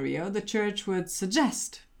scenario, the church would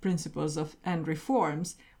suggest principles and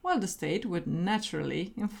reforms, while the state would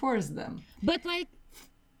naturally enforce them. But, like,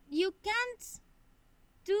 you can't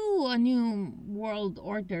do a new world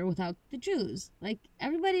order without the Jews. Like,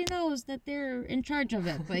 everybody knows that they're in charge of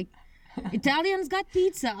it. Like, Italians got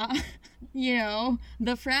pizza, you know,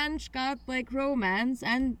 the French got, like, romance,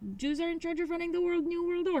 and Jews are in charge of running the new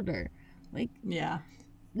world order. Like, yeah.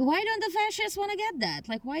 Why don't the fascists want to get that?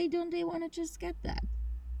 Like, why don't they want to just get that?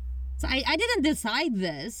 So I didn't decide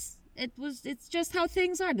this. It's just how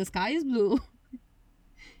things are. The sky is blue.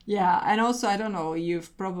 Yeah, and also, I don't know,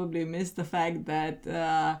 you've probably missed the fact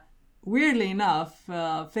that, weirdly enough,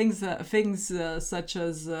 things such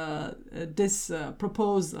as this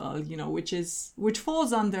proposal, you know, which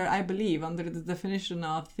falls under, I believe, under the definition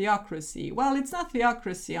of theocracy. Well, it's not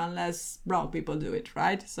theocracy unless brown people do it,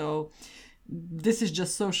 right? So this is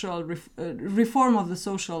just social reform of the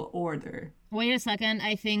social order. Wait a second.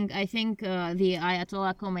 I think the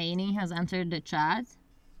Ayatollah Khomeini has entered the chat.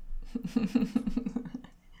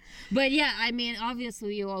 But yeah, I mean,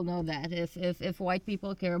 obviously you all know that if white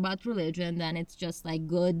people care about religion, then it's just like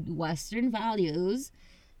good Western values.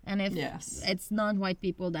 And if it's non-white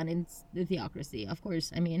people, then it's the theocracy, of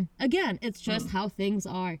course. I mean, again, it's just how things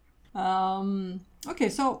are. Okay,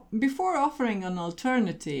 so before offering an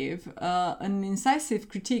alternative, an incisive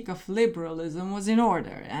critique of liberalism was in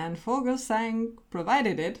order, and Vogelsang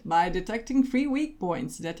provided it by detecting 3 weak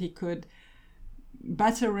points that he could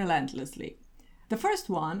batter relentlessly. The first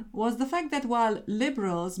one was the fact that while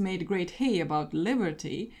liberals made great hay about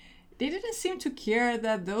liberty, they didn't seem to care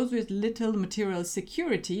that those with little material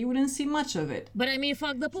security wouldn't see much of it. But I mean,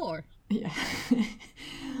 fuck the poor. Yeah.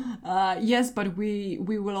 Yes, but we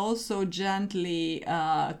will also gently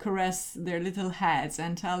caress their little heads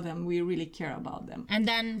and tell them we really care about them. And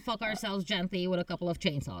then fuck ourselves gently with a couple of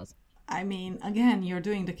chainsaws. I mean, again, you're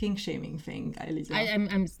doing the king shaming thing, Elisa.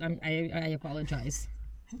 I apologize.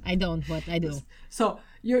 I don't, but I do. So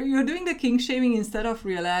you're doing the king shaming instead of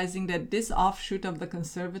realizing that this offshoot of the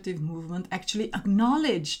conservative movement actually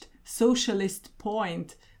acknowledged socialist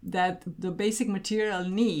point that the basic material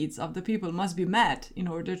needs of the people must be met in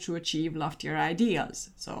order to achieve loftier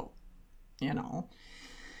ideals. So, you know.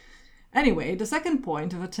 Anyway, the second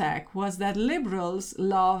point of attack was that liberals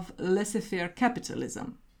love laissez-faire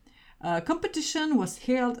capitalism. Competition was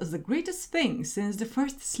hailed as the greatest thing since the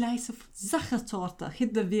first slice of Sachertorte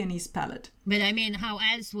hit the Viennese palate. But I mean, how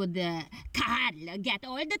else would Karl get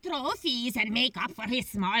all the trophies and make up for his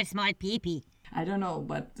small pee-pee? I don't know,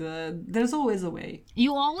 but there's always a way.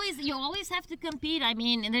 You always have to compete. I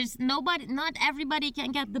mean, not everybody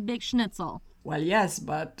can get the big schnitzel. Well, yes,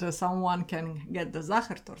 but someone can get the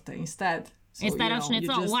Sachertorte instead. So, instead of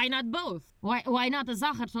schnitzel, why not both? Why not a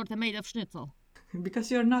Sachertorte made of schnitzel?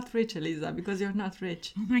 Because you're not rich, Elisa. Because you're not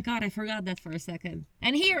rich. Oh my god, I forgot that for a second.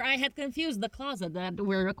 And here I had confused the closet that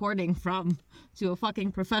we're recording from to a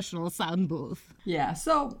fucking professional sound booth. Yeah,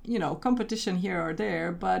 so, you know, competition here or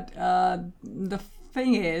there, but the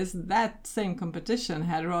thing is that same competition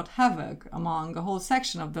had wrought havoc among a whole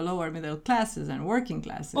section of the lower middle classes and working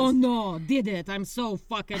classes. Oh no, did it? I'm so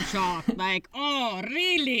fucking shocked. Like, oh,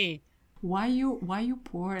 really? Why you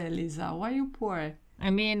poor, Elisa? Why you poor? I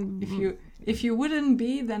mean, if you wouldn't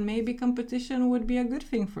be, then maybe competition would be a good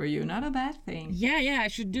thing for you, not a bad thing. Yeah, I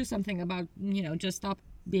should do something about, just stop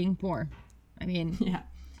being poor. I mean, yeah.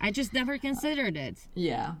 I just never considered it.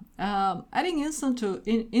 Yeah. Adding insult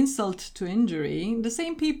to injury, the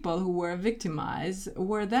same people who were victimized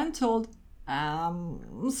were then told,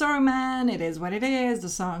 sorry man, it is what it is, the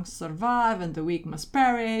strong survive and the weak must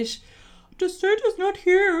perish. The state is not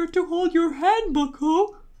here to hold your hand,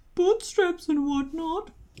 bucko. Bootstraps and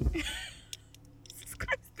whatnot. Jesus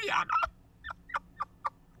Christiana.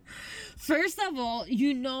 First of all,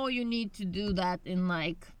 you know you need to do that in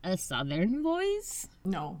like a southern voice.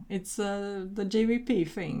 No, it's the JVP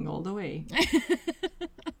thing all the way.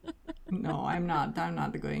 No, I'm not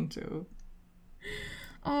going to.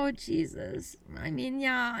 Oh Jesus. I mean,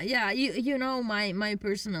 yeah, you know my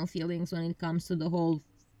personal feelings when it comes to the whole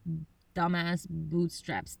dumbass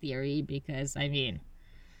bootstraps theory, because I mean,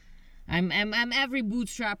 I'm every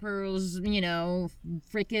bootstrapper's, you know,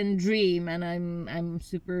 freaking dream, and I'm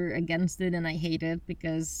super against it, and I hate it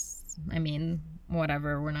because I mean,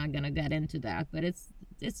 whatever, we're not gonna get into that, but it's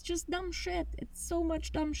just dumb shit. It's so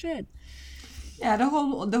much dumb shit. Yeah, the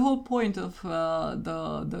whole point of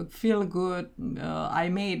the feel good I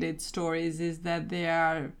made it stories is that they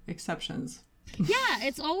are exceptions. Yeah,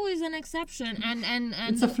 it's always an exception, and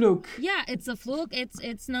it's a fluke. Yeah, it's a fluke.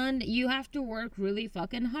 It's none. You have to work really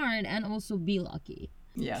fucking hard and also be lucky.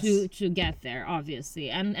 Yes. To get there, obviously,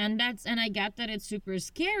 and I get that it's super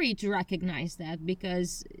scary to recognize that,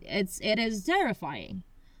 because it is terrifying.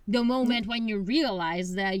 The moment when you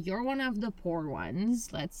realize that you're one of the poor ones,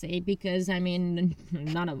 let's say, because I mean,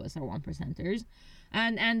 none of us are 1%ers.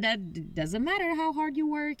 And that doesn't matter how hard you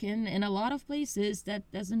work in a lot of places, that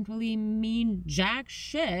doesn't really mean jack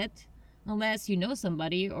shit unless you know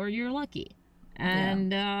somebody or you're lucky.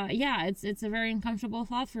 And it's a very uncomfortable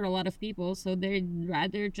thought for a lot of people, so they'd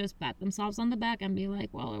rather just pat themselves on the back and be like,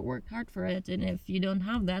 well, I worked hard for it, and if you don't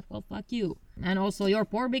have that, well, fuck you. And also, you're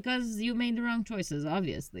poor because you made the wrong choices,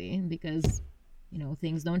 obviously, because, you know,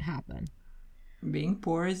 things don't happen. Being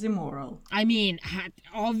poor is immoral. I mean,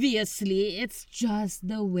 obviously, it's just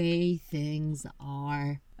the way things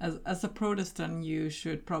are. As a Protestant, you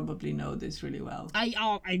should probably know this really well.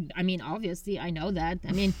 I mean, obviously, I know that.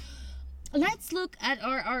 I mean, let's look at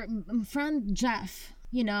our friend Jeff.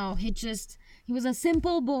 You know, he was a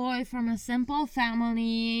simple boy from a simple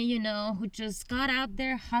family, you know, who just got out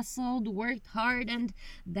there, hustled, worked hard, and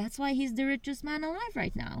that's why he's the richest man alive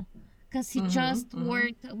right now. Because he just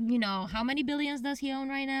worked, you know, how many billions does he own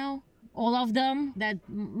right now? All of them that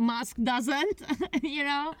Musk doesn't, you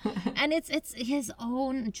know? And it's his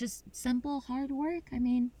own just simple hard work. I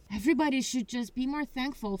mean, everybody should just be more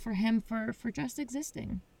thankful for him for just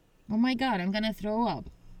existing. Oh my God, I'm gonna throw up.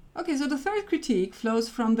 Okay, so the third critique flows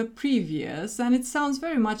from the previous, and it sounds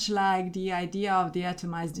very much like the idea of the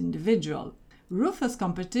atomized individual. Ruthless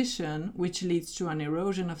competition, which leads to an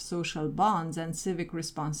erosion of social bonds and civic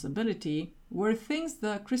responsibility, were things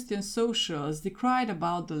the Christian socials decried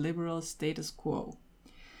about the liberal status quo.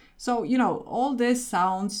 So, you know, all this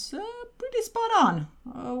sounds pretty spot on.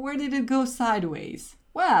 Where did it go sideways?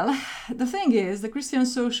 Well, the thing is, the Christian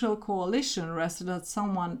Social Coalition rested on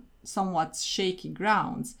somewhat shaky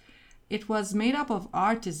grounds. It was made up of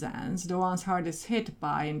artisans, the ones hardest hit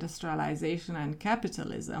by industrialization and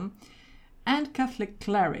capitalism, and Catholic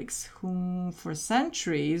clerics, whom for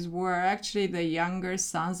centuries were actually the younger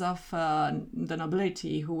sons of the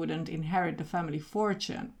nobility who wouldn't inherit the family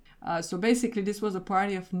fortune. So basically this was a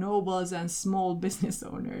party of nobles and small business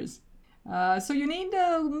owners. So you need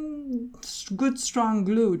good strong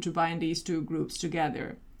glue to bind these two groups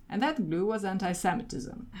together. And that glue was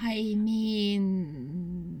anti-Semitism. I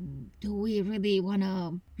mean, do we really want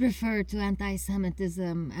to refer to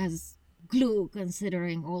anti-Semitism as glue,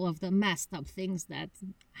 considering all of the messed up things that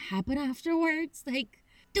happen afterwards? Like,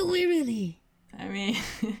 do we really? I mean,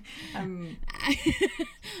 I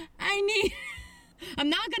mean, I'm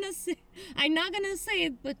not gonna say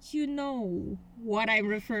it, but you know what I'm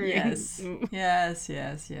referring to. Yes.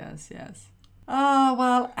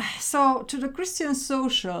 Well, so to the Christian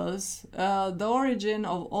socials, the origin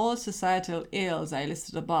of all societal ills I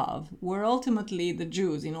listed above were ultimately the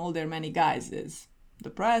Jews in all their many guises. The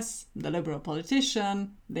press, the liberal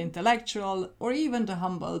politician, the intellectual, or even the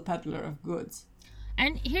humble peddler of goods.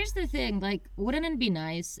 And here's the thing, like, wouldn't it be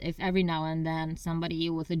nice if every now and then somebody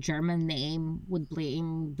with a German name would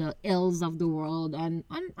blame the ills of the world on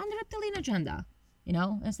the reptilian agenda, you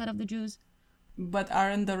know, instead of the Jews? But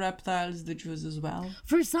aren't the reptiles the Jews as well?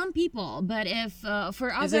 For some people, but if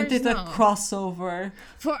for others, isn't it a no. crossover?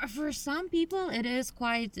 For some people, it is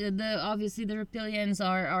quite obviously the reptilians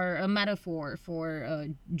are a metaphor for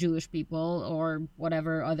Jewish people or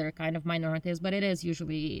whatever other kind of minorities, but it is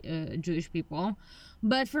usually Jewish people.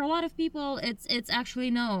 But for a lot of people, it's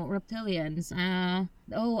actually no reptilians.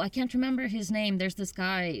 I can't remember his name. There's this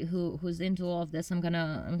guy who's into all of this. I'm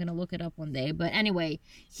gonna look it up one day. But anyway,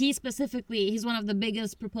 he's one of the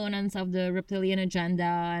biggest proponents of the reptilian agenda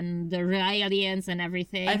and the aliens and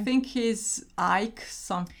everything. I think he's David Icke or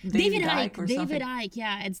something. David Icke,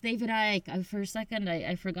 yeah, it's David Icke. For a second,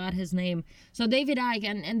 I forgot his name. So David Icke,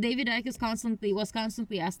 and David Icke was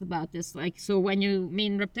constantly asked about this. Like, so when you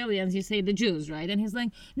mean reptilians, you say the Jews, right? And he's like,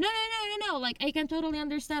 no. Like, I can totally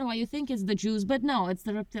understand why you think it's the Jews, but no, it's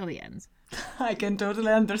the reptilians. I can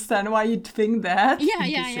totally understand why you'd think that.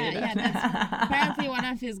 Yeah. That's apparently one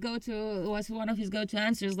of his go-to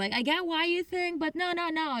answers. Like, I get why you think, but no.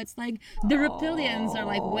 It's like the reptilians are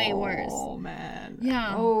like way worse. Oh man.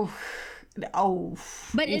 Yeah. Oh.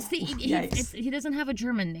 But he doesn't have a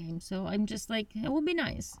German name, so I'm just like, it would be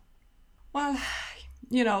nice. Well,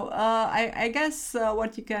 I guess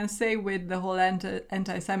what you can say with the whole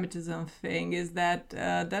anti-Semitism thing is that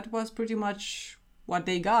that was pretty much what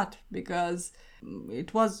they got, because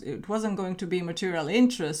it wasn't going to be material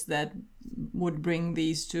interest that would bring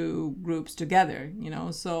these two groups together,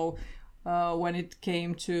 So when it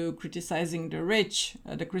came to criticizing the rich,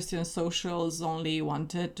 the Christian socials only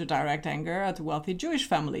wanted to direct anger at wealthy Jewish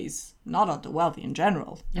families, not at the wealthy in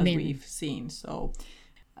general, as we've seen. So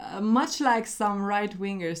much like some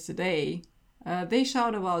right-wingers today, they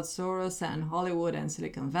shout about Soros and Hollywood and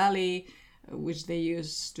Silicon Valley, which they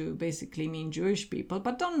use to basically mean Jewish people,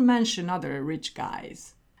 but don't mention other rich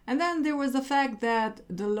guys. And then there was the fact that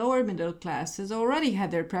the lower middle classes already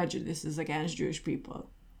had their prejudices against Jewish people.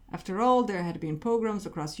 After all, there had been pogroms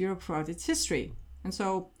across Europe throughout its history. And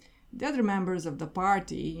so the other members of the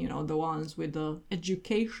party, the ones with the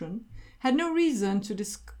education, had no reason to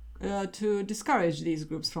discourage these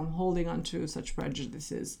groups from holding on to such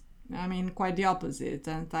prejudices. I mean, quite the opposite.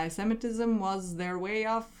 Anti-Semitism was their way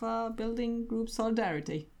of building group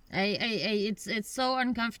solidarity. It's so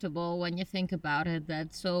uncomfortable when you think about it,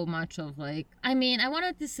 that so much of I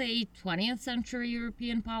wanted to say 20th century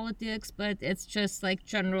European politics, but it's just like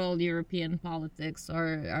general European politics,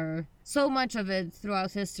 or so much of it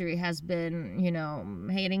throughout history has been,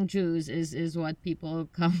 hating Jews is what people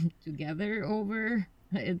come together over.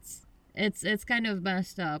 It's kind of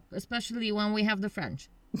messed up, especially when we have the French.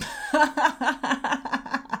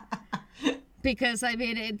 Because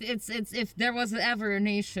it's if there was ever a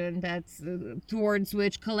nation that's towards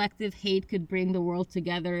which collective hate could bring the world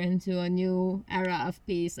together into a new era of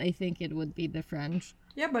peace, I think it would be the French.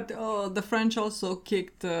 Yeah, but the French also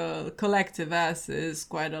kicked collective asses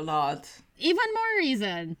quite a lot. Even more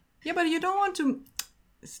reason. Yeah, but you don't want to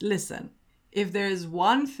listen. If there's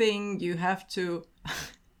one thing you have to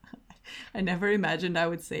I never imagined I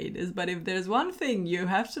would say this, but if there's one thing you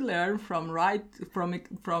have to learn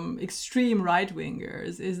from extreme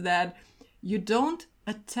right-wingers, is that you don't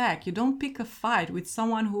attack, you don't pick a fight with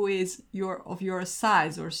someone who is of your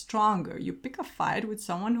size or stronger. You pick a fight with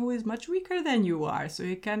someone who is much weaker than you are, so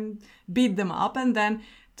you can beat them up and then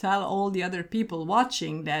tell all the other people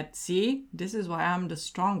watching that, see, this is why I'm the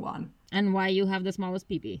strong one. And why you have the smallest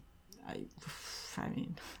pee-pee. I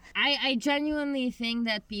mean... I genuinely think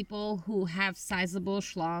that people who have sizable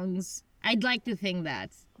schlongs, I'd like to think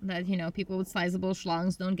that people with sizable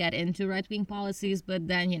schlongs don't get into right-wing policies, but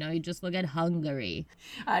then, you just look at Hungary.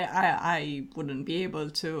 I wouldn't be able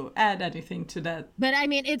to add anything to that. But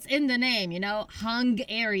it's in the name,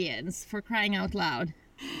 Hungarians, for crying out loud.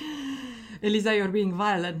 Elisa, you're being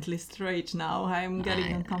violently straight now. I'm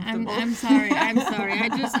getting uncomfortable. I'm sorry. I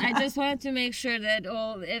just wanted to make sure that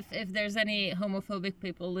if there's any homophobic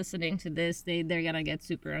people listening to this, they're gonna get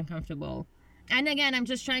super uncomfortable. And again, I'm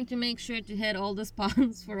just trying to make sure to hit all the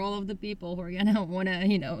spots for all of the people who are gonna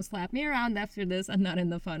wanna, slap me around after this, and not in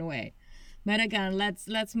the fun way. But again,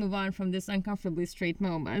 let's move on from this uncomfortably straight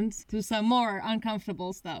moment to some more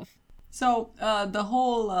uncomfortable stuff. So the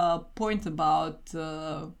whole point about,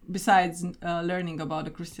 besides learning about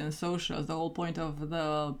the Christian socials, the whole point of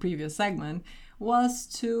the previous segment was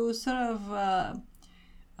to sort of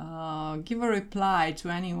give a reply to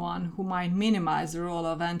anyone who might minimize the role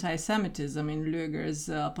of anti-Semitism in Lueger's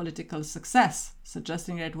political success,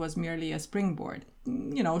 suggesting that it was merely a springboard.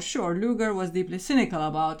 Sure, Lueger was deeply cynical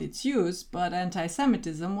about its use, but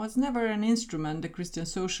anti-Semitism was never an instrument the Christian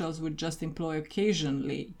socials would just employ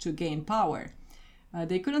occasionally to gain power.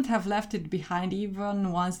 They couldn't have left it behind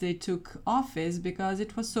even once they took office, because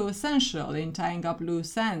it was so essential in tying up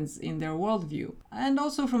loose ends in their worldview. And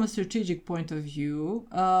also from a strategic point of view,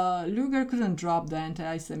 Lueger couldn't drop the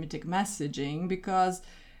anti-Semitic messaging, because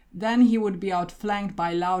then he would be outflanked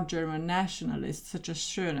by loud German nationalists such as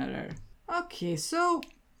Schönerer. Okay, so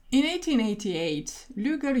In 1888,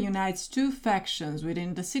 Lueger unites two factions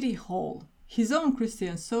within the city hall, his own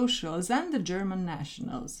Christian socials and the German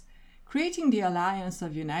nationals, creating the Alliance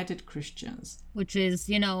of United Christians. Which is,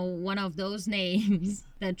 one of those names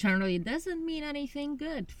that generally doesn't mean anything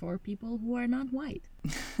good for people who are not white.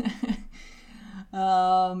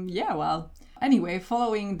 Anyway,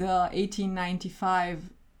 following the 1895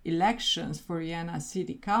 elections for Vienna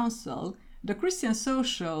City Council, the Christian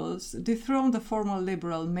socials dethroned the former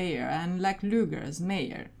liberal mayor and elected Lueger as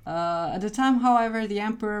mayor. At the time, however, the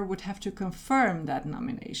emperor would have to confirm that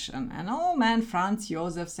nomination, and old man Franz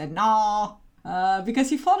Josef said no, because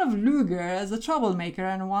he thought of Lueger as a troublemaker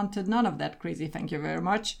and wanted none of that crazy thank you very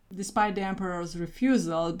much. Despite the emperor's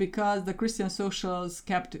refusal, because the Christian socials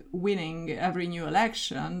kept winning every new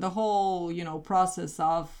election, the whole, process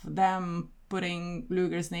of them putting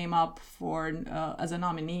Lueger's name up for as a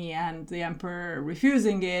nominee and the emperor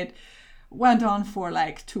refusing it went on for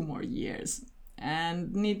like 2 more years.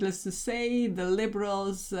 And needless to say, the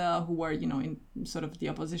liberals, who were, in sort of the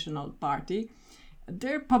oppositional party,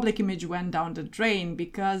 their public image went down the drain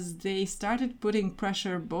because they started putting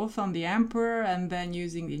pressure both on the emperor and then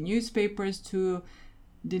using the newspapers to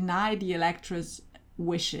deny the elector's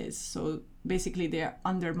wishes. So basically they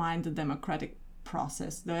undermined the democratic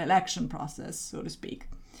process, the election process, so to speak.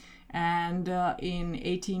 And in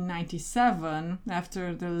 1897,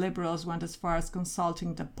 after the liberals went as far as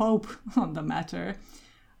consulting the Pope on the matter,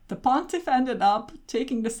 the pontiff ended up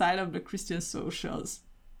taking the side of the Christian socials.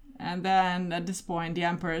 And then at this point, the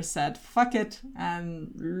emperor said, fuck it,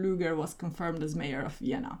 and Lueger was confirmed as mayor of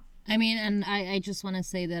Vienna. I mean, and I just want to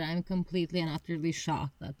say that I'm completely and utterly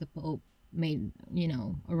shocked that the Pope made,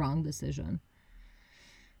 a wrong decision.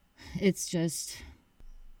 It's just,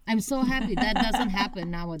 I'm so happy that doesn't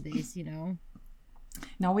happen nowadays,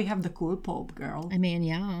 Now we have the cool Pope, girl. I mean,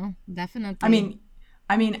 yeah, definitely.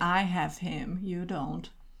 I mean, I have him. You don't.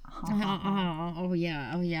 Oh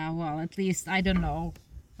yeah. Well, at least I don't know.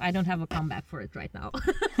 I don't have a comeback for it right now.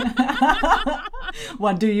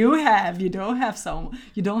 What do you have? You don't have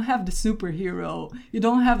the superhero. You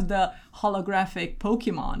don't have the holographic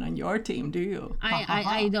Pokemon on your team, do you?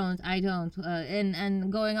 I don't.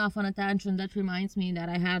 And going off on a tangent, that reminds me that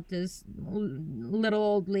I had this little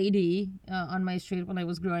old lady on my street when I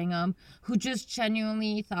was growing up who just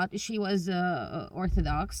genuinely thought she was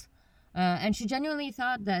Orthodox. And she genuinely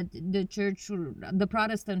thought that the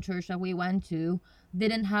Protestant church that we went to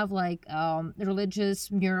didn't have like religious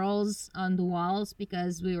murals on the walls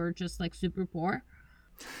because we were just like super poor.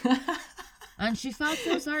 And she felt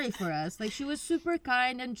so sorry for us. Like, she was super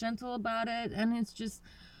kind and gentle about it. And it's just,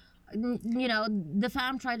 the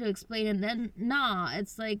fam tried to explain it. And then, nah,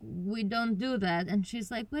 it's like, we don't do that. And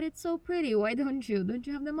she's like, but it's so pretty. Why don't you? Don't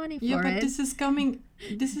you have the money for it? Yeah, but this is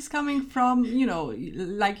coming from,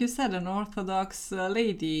 like you said, an Orthodox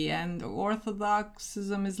lady. And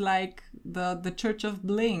Orthodoxism is like the Church of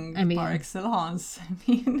Bling par excellence. I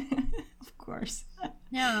mean, of course.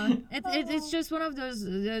 Yeah, it's just one of those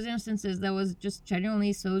instances that was just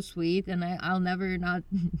genuinely so sweet, and I'll never not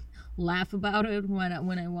laugh about it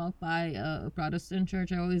when I walk by a Protestant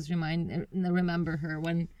church. I always remember her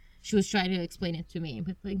when she was trying to explain it to me.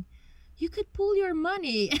 But like, you could pool your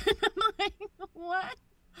money, and I'm like, what?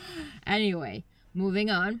 Anyway,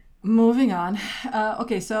 moving on.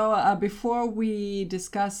 Okay, so before we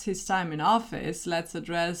discuss his time in office, let's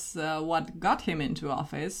address what got him into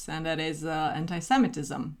office, and that is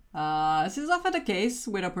anti-Semitism. This is often the case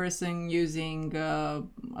with a person using a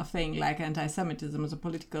thing like anti-Semitism as a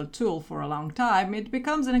political tool for a long time. It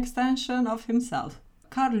becomes an extension of himself.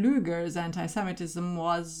 Karl Lueger's anti-Semitism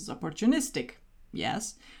was opportunistic,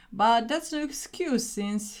 yes, but that's no excuse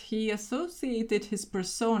since he associated his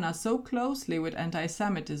persona so closely with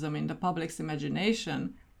anti-Semitism in the public's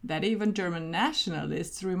imagination that even German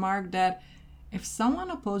nationalists remarked that if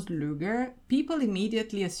someone opposed Lueger, people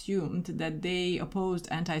immediately assumed that they opposed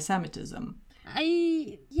anti-Semitism.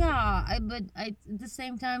 But at the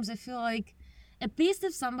same time, I feel like at least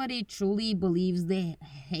if somebody truly believes they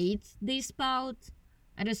hate they spout,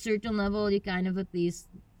 at a certain level, you kind of at least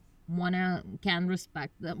can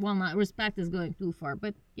respect that. Well, not respect is going too far,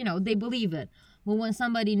 but they believe it. But when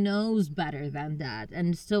somebody knows better than that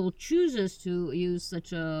and still chooses to use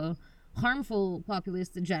such a harmful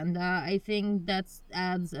populist agenda, I think that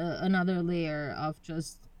adds another layer of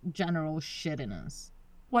just general shittiness.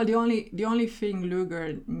 Well, the only thing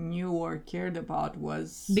Lueger knew or cared about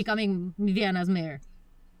was becoming Vienna's mayor.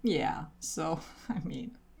 Yeah, so I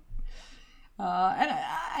mean. And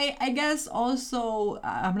I guess also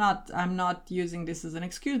I'm not using this as an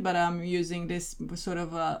excuse, but I'm using this sort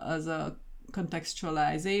of as a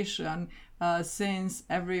contextualization, since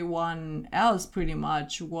everyone else pretty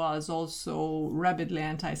much was also rabidly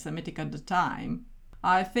anti-Semitic at the time.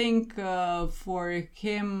 I think for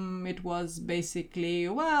him it was basically,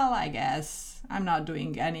 well, I guess I'm not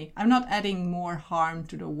adding more harm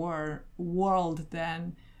to the world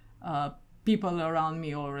than people around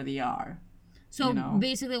me already are. So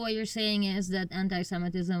basically what you're saying is that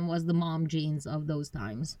anti-Semitism was the mom genes of those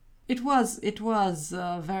times. It was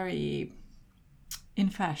very in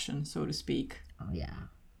fashion, so to speak. Oh, yeah.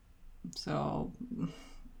 So,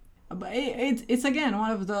 but it's again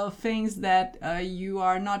one of the things that you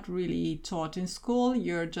are not really taught in school.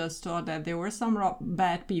 You're just taught that there were some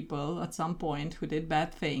bad people at some point who did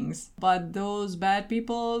bad things. But those bad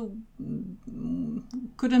people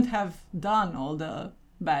couldn't have done all the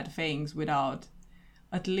bad things without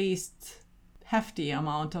at least hefty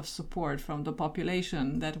amount of support from the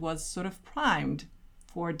population that was sort of primed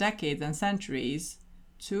for decades and centuries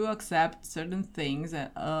to accept certain things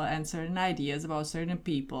and certain ideas about certain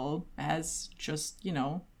people as just,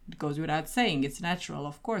 it goes without saying. It's natural.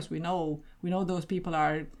 Of course, we know those people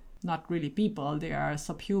are not really people. They are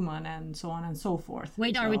subhuman and so on and so forth.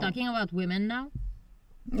 Wait, are we talking about women now?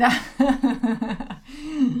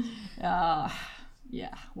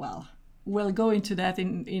 Yeah, well, we'll go into that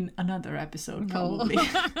in another episode, probably.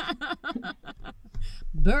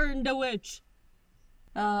 Burn the witch!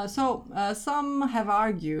 So some have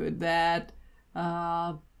argued that,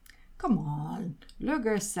 come on,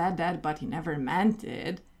 Lueger said that, but he never meant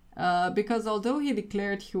it, because although he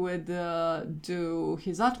declared he would do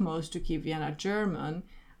his utmost to keep Vienna German,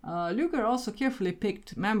 Lueger also carefully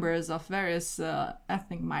picked members of various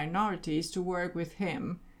ethnic minorities to work with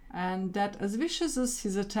him, and that as vicious as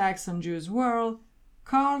his attacks on Jews were,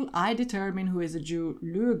 Karl, I determine who is a Jew,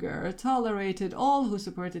 Lueger, tolerated all who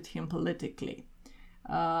supported him politically.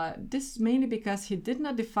 This mainly because he did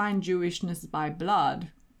not define Jewishness by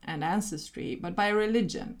blood and ancestry, but by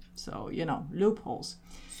religion. So, loopholes.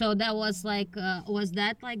 So that was was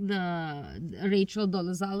that like the Rachel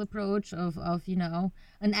Dolezal approach of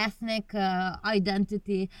an ethnic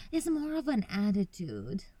identity is more of an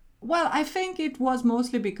attitude? Well, I think it was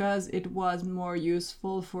mostly because it was more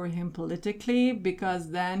useful for him politically,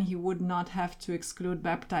 because then he would not have to exclude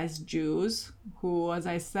baptized Jews, who, as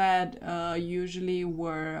I said, usually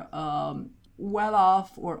were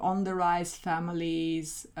well-off or on-the-rise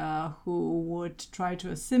families who would try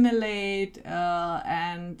to assimilate.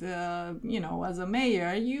 And as a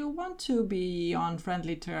mayor, you want to be on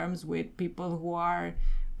friendly terms with people who are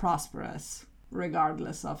prosperous,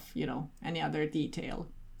 regardless of, any other detail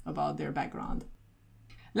about their background.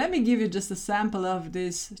 Let me give you just a sample of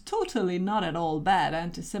this totally not at all bad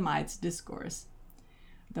anti-Semite discourse.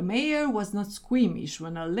 The mayor was not squeamish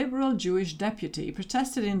when a liberal Jewish deputy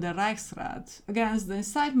protested in the Reichsrat against the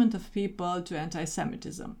incitement of people to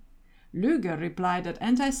anti-Semitism. Lueger replied that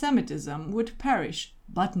anti-Semitism would perish,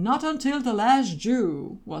 but not until the last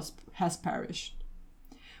Jew has perished.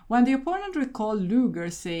 When the opponent recalled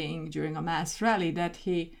Lueger saying during a mass rally that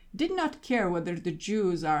he did not care whether the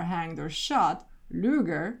Jews are hanged or shot,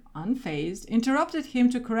 Lueger, unfazed, interrupted him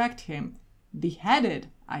to correct him. Beheaded,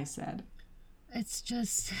 I said. It's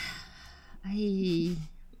just... is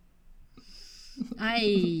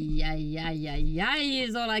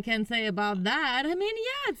all I can say about that. I mean,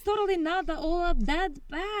 yeah, it's totally not all that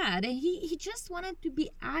bad. He just wanted to be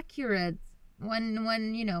accurate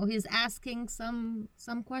when he's asking some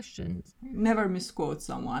questions. Never misquote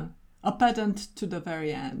someone. A patent to the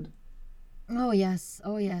very end. Oh yes.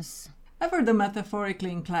 Ever the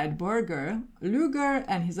metaphorically inclined burgher, Lueger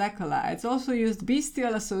and his acolytes also used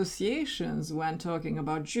bestial associations when talking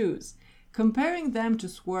about Jews, comparing them to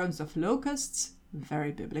swarms of locusts,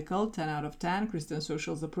 very biblical, 10 out of 10, Christian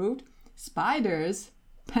socials approved, spiders,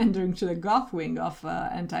 pandering to the goth wing of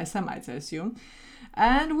anti-Semites, I assume,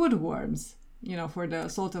 and woodworms, for the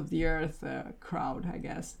salt of the earth crowd, I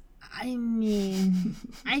guess. I mean,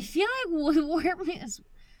 I feel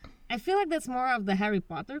like that's more of the Harry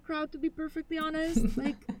Potter crowd, to be perfectly honest.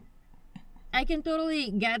 Like, I can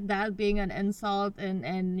totally get that being an insult in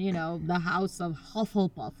the house of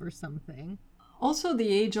Hufflepuff or something. Also, the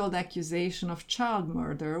age-old accusation of child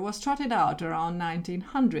murder was trotted out around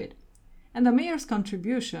 1900, and the mayor's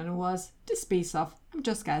contribution was this piece of "I'm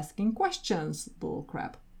just asking questions"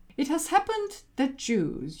 bullcrap. It has happened that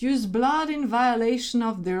Jews use blood in violation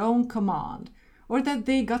of their own command, or that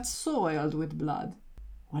they got soiled with blood.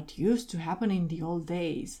 What used to happen in the old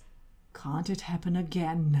days? Can't it happen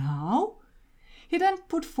again now? He then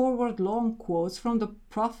put forward long quotes from the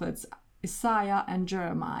prophets Isaiah and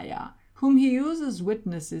Jeremiah, whom he used as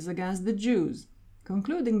witnesses against the Jews,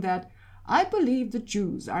 concluding that I believe the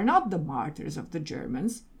Jews are not the martyrs of the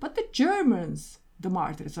Germans, but the Germans the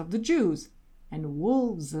martyrs of the Jews. And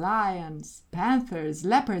wolves, lions, panthers,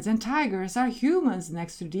 leopards, and tigers are humans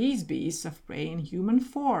next to these beasts of prey in human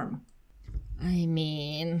form. I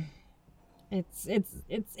mean, it's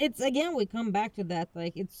again, we come back to that,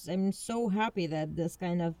 like, I'm so happy that this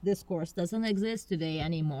kind of discourse doesn't exist today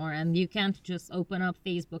anymore, and you can't just open up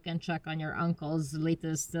Facebook and check on your uncle's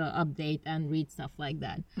latest update and read stuff like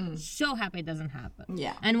that. So happy it doesn't happen.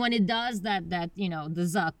 Yeah. And when it does, that the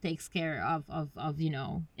Zuck takes care of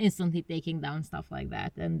instantly taking down stuff like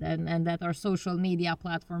that, and that our social media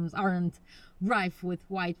platforms aren't rife with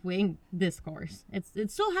right-wing discourse.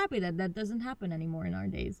 It's so happy that doesn't happen anymore in our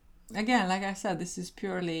days. Again, like I said, this is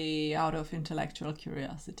purely out of intellectual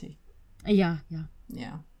curiosity. Yeah.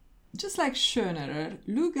 Yeah. Just like Schönerer,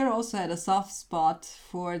 Lueger also had a soft spot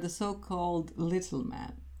for the so-called little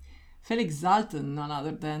man. Felix Salten, none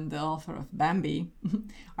other than the author of Bambi,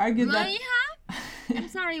 argued that... Yeah? I'm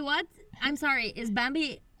sorry, what? I'm sorry, is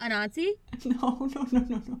Bambi a Nazi? No.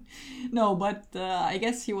 No, but I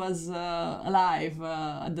guess he was alive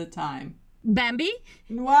at the time. Bambi?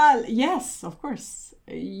 Well, yes, of course.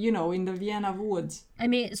 In the Vienna woods. I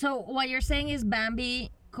mean, so what you're saying is Bambi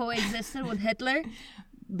coexisted with Hitler?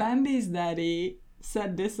 Bambi's daddy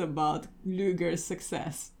said this about Lueger's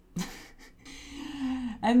success.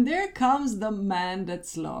 And there comes the man that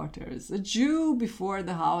slaughters, a Jew before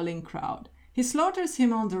the howling crowd. He slaughters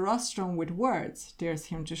him on the rostrum with words, tears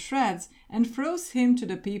him to shreds, and throws him to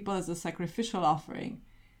the people as a sacrificial offering.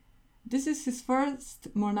 This is his first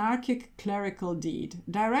monarchic clerical deed,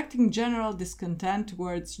 directing general discontent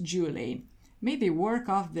towards Jewelane. May they work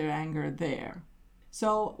off their anger there.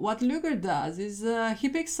 So what Lueger does is he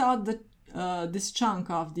picks out this chunk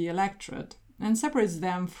of the electorate and separates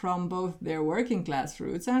them from both their working class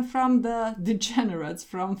roots and from the degenerates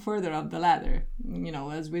from further up the ladder.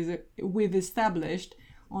 As we've established,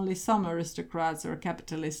 only some aristocrats or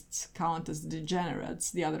capitalists count as degenerates.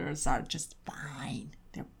 The others are just fine.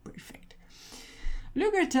 They're perfect.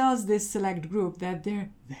 Lueger tells this select group that they're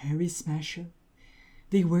very special.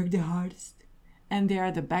 They work the hardest, and they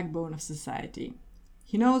are the backbone of society.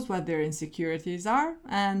 He knows what their insecurities are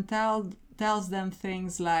and tells them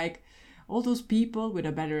things like, all those people with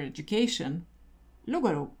a better education, look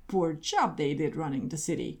what a poor job they did running the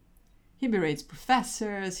city. He berates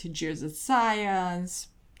professors, he jeers at science,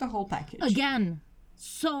 the whole package. Again,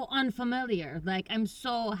 so unfamiliar. Like, I'm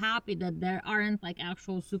so happy that there aren't like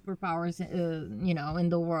actual superpowers in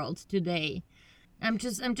the world today. I'm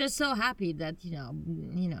just so happy that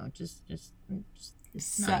just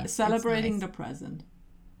it's nice. Celebrating it's the nice. present.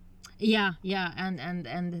 Yeah,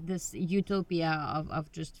 and this utopia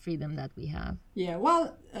of just freedom that we have. Yeah,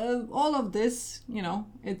 well, all of this,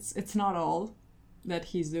 it's not all that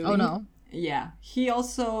he's doing. Oh no. Yeah, he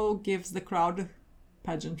also gives the crowd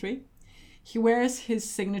pageantry. He wears his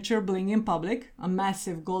signature bling in public, a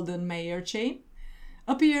massive golden mayor chain,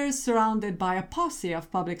 appears surrounded by a posse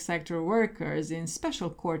of public sector workers in special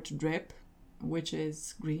court drip, which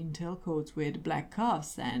is green tailcoats with black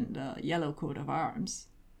cuffs and a yellow coat of arms.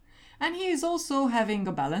 And he is also having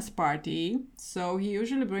a balanced party, so he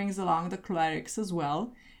usually brings along the clerics as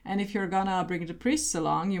well. And if you're gonna bring the priests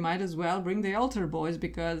along, you might as well bring the altar boys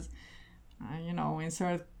because,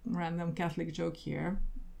 insert random Catholic joke here.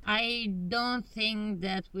 I don't think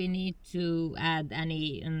that we need to add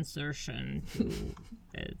any insertion to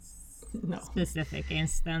this specific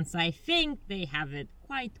instance. I think they have it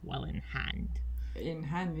quite well in hand. In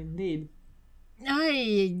hand, indeed.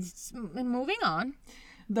 Moving on.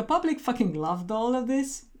 The public fucking loved all of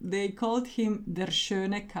this. They called him Der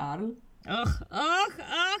schöne Karl. Ugh,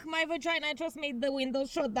 my vagina just made the window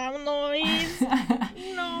shut down noise.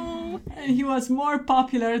 No. And he was more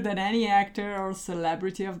popular than any actor or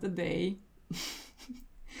celebrity of the day.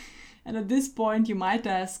 And at this point you might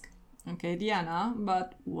ask, okay, Diana,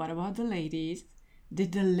 but what about the ladies?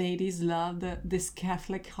 Did the ladies love this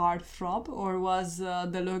Catholic heartthrob, or was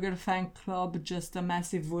the Lueger fan club just a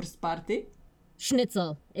massive Wurst party?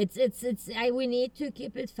 Schnitzel. We need to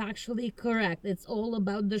keep it factually correct. It's all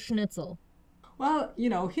about the schnitzel. Well,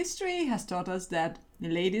 history has taught us that the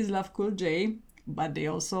ladies love Cool J, but they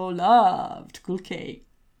also loved Cool K.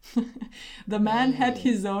 The man had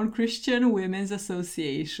his own Christian Women's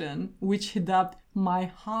Association, which he dubbed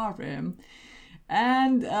My Harem.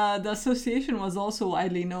 And the association was also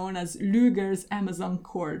widely known as Lueger's Amazon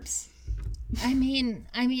Corps. I need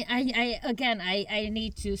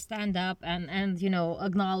to stand up and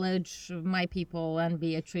acknowledge my people and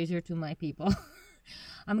be a traitor to my people.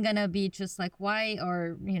 I'm gonna be just like, why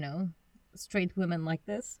are straight women like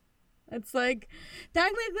this? It's like,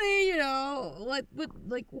 technically,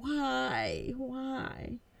 like, why?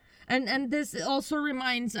 And this also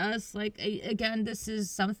reminds us, like, again, this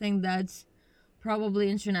is something that probably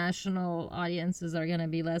international audiences are gonna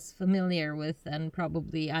be less familiar with, and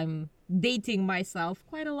probably I'm dating myself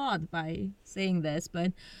quite a lot by saying this,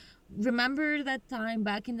 but remember that time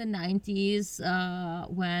back in the 90s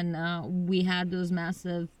when we had those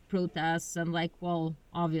massive protests and, like, well,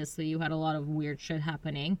 obviously you had a lot of weird shit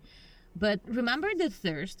happening, but remember the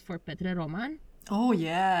thirst for Petre Roman? Oh,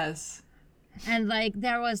 yes. And, like,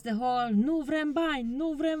 there was the whole nu vrem bani,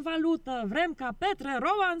 nu vrem valută, vrem ca Petre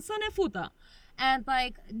Roman să ne fută. And,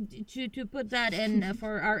 like, to put that in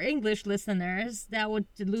for our English listeners, that would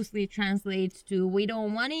loosely translate to we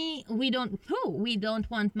don't want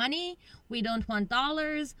money, we don't want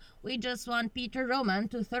dollars, we just want Peter Roman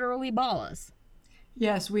to thoroughly ball us.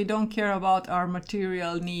 Yes, we don't care about our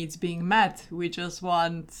material needs being met. We just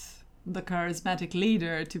want the charismatic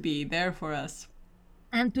leader to be there for us.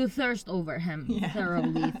 And to thirst over him,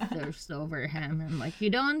 thoroughly thirst over him. And, like, you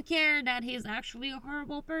don't care that he's actually a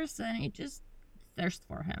horrible person, you just thirst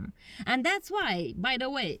for him. And that's why, by the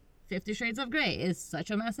way, 50 Shades of Grey is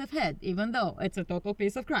such a massive hit, even though it's a total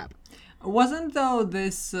piece of crap. Wasn't, though,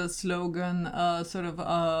 this slogan sort of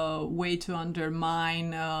a way to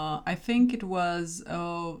undermine, I think it was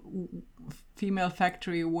female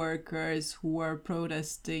factory workers who were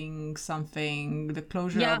protesting something, the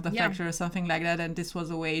closure of the factory or something like that, and this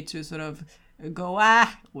was a way to sort of go,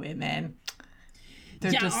 women,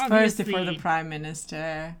 they're just thirsty for the prime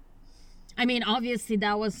minister. I mean, obviously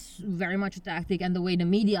that was very much a tactic, and the way the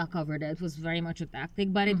media covered it was very much a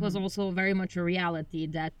tactic, but it was also very much a reality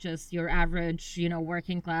that just your average,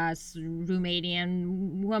 working class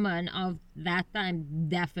Romanian woman of that time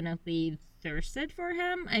definitely thirsted for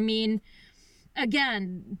him. I mean,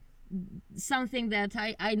 again, something that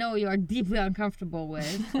I know you're deeply uncomfortable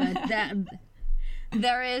with, but that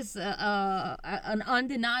there is an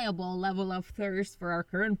undeniable level of thirst for our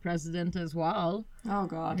current president as well. Oh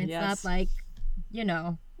God, and it's not like, you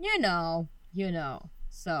know.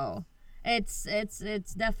 So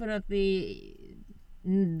it's definitely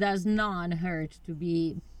does not hurt to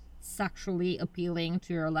be sexually appealing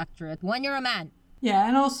to your electorate when you're a man. Yeah,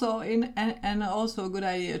 and also and also a good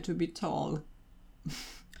idea to be tall.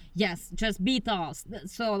 Yes, just be tall.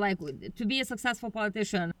 So, like, to be a successful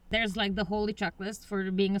politician, there's, like, the holy checklist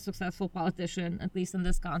for being a successful politician, at least in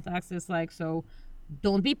this context. It's like, so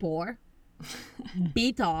don't be poor,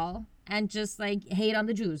 be tall, and just, like, hate on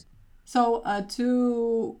the Jews. So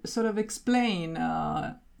to sort of explain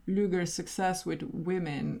Lueger's success with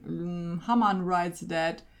women, Hamann writes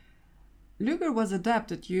that Lueger was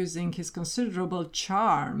adept at using his considerable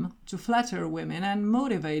charm to flatter women and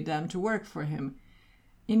motivate them to work for him.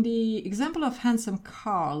 In the example of handsome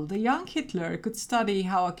Karl, the young Hitler could study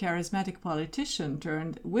how a charismatic politician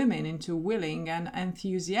turned women into willing and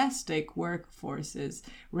enthusiastic workforces,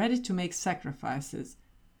 ready to make sacrifices.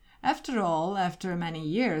 After all, after many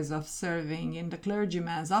years of serving in the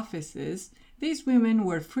clergyman's offices, these women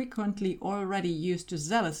were frequently already used to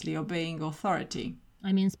zealously obeying authority.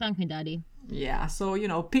 I mean, spank me, daddy. Yeah,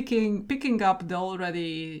 so, picking up the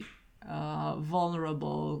already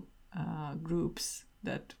vulnerable groups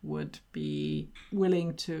that would be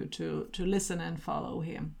willing to listen and follow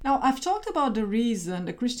him. Now, I've talked about the reason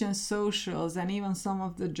the Christian socials and even some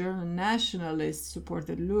of the German nationalists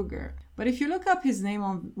supported Lueger. But if you look up his name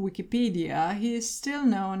on Wikipedia, he is still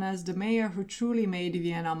known as the mayor who truly made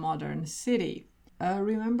Vienna a modern city.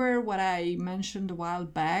 Remember what I mentioned a while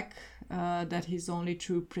back, that his only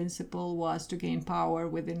true principle was to gain power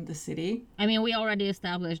within the city? I mean, we already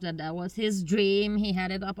established that was his dream. He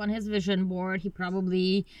had it up on his vision board. He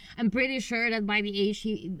probably, I'm pretty sure that by the age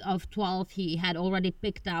of 12, he had already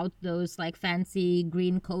picked out those, like, fancy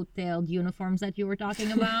green coat-tailed uniforms that you were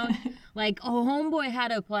talking about. Like, homeboy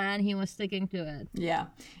had a plan. He was sticking to it. Yeah.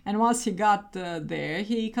 And once he got there,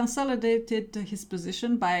 he consolidated his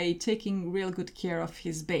position by taking real good care of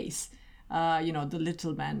his base. The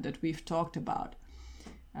little man that we've talked about.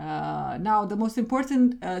 Now, the most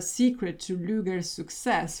important secret to Lueger's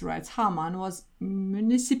success, writes Hamann, was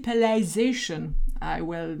municipalization. I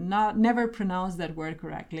will never pronounce that word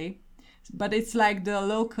correctly, but it's like the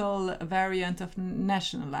local variant of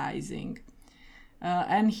nationalizing.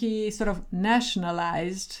 And he sort of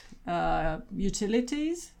nationalized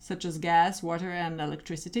utilities such as gas, water, and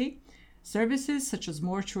electricity, services such as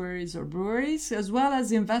mortuaries or breweries, as well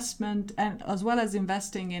as investing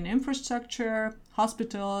in infrastructure,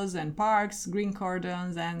 hospitals and parks, green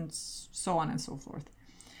cordons, and so on and so forth.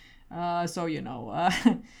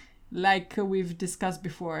 like we've discussed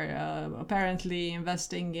before, apparently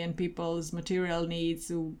investing in people's material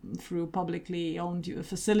needs through publicly owned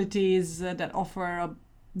facilities that offer a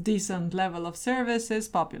decent level of service is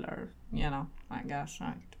popular, I guess,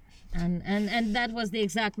 right? And that was the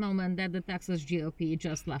exact moment that the Texas GOP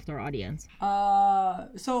just left our audience.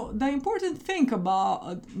 So the important thing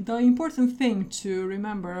to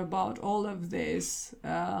remember about all of this,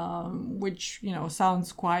 which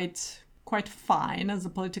sounds quite fine as a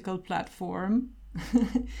political platform,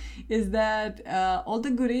 is that all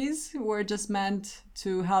the goodies were just meant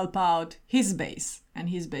to help out his base and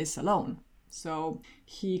his base alone. So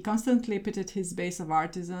he constantly pitted his base of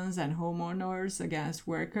artisans and homeowners against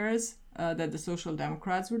workers that the Social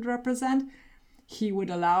Democrats would represent. He would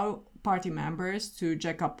allow party members to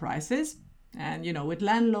jack up prices. And, with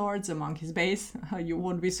landlords among his base, you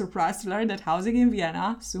won't be surprised to learn that housing in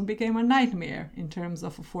Vienna soon became a nightmare in terms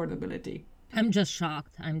of affordability. I'm just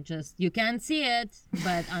shocked. You can't see it,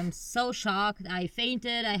 but I'm so shocked. I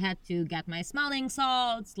fainted. I had to get my smelling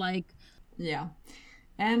salts. Yeah.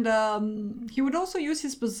 And he would also use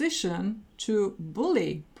his position to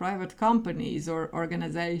bully private companies or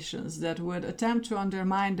organizations that would attempt to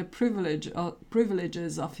undermine the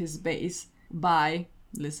privileges of his base by,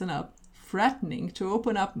 listen up, threatening to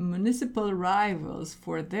open up municipal rivals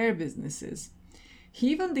for their businesses.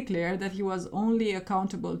 He even declared that he was only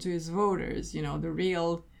accountable to his voters, the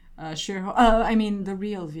real the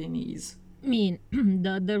real Viennese.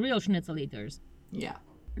 The real schnitzel eaters. Yeah.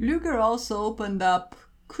 Lueger also opened up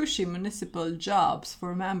cushy municipal jobs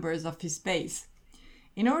for members of his base.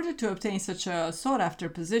 In order to obtain such a sought-after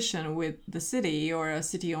position with the city or a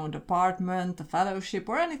city-owned apartment, a fellowship,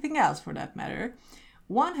 or anything else for that matter,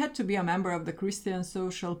 one had to be a member of the Christian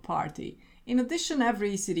Social Party. In addition,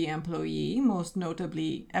 every city employee, most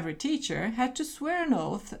notably every teacher, had to swear an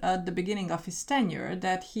oath at the beginning of his tenure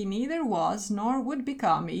that he neither was nor would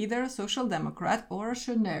become either a Social Democrat or a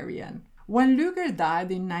Schönerian. When Lueger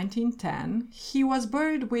died in 1910, he was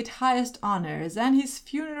buried with highest honors, and his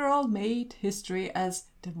funeral made history as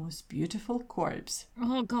the most beautiful corpse.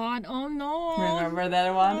 Oh God, oh no. Remember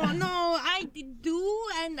that one? Oh no, I do,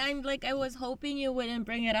 and I was hoping you wouldn't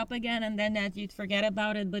bring it up again and then that you'd forget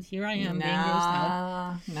about it, but here I am being grossed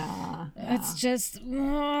out. Nah. It's just,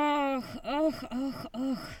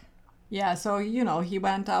 Yeah, so, he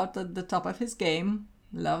went out at the top of his game,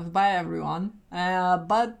 loved by everyone.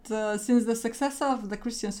 But since the success of the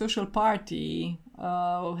Christian Social Party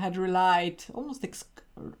had relied almost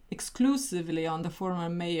exclusively on the former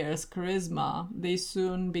mayor's charisma, they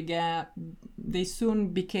soon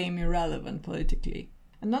became irrelevant politically.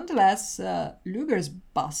 And nonetheless, Lueger's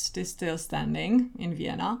bust is still standing in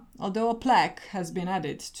Vienna, although a plaque has been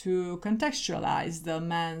added to contextualize the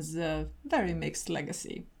man's very mixed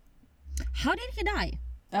legacy. How did he die?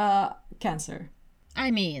 Cancer.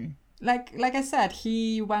 Like I said,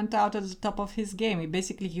 he went out at the top of his game.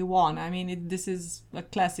 He won. This is a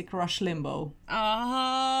classic Rush Limbo.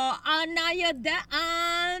 Oh, now you're dead.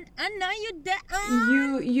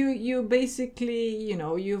 You basically,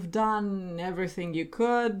 you've done everything you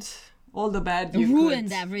could, all the bad you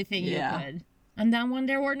ruined everything you could. And then when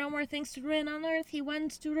there were no more things to ruin on Earth, he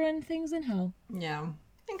went to ruin things in hell. Yeah.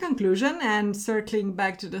 In conclusion, and circling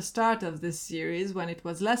back to the start of this series, when it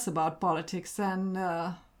was less about politics and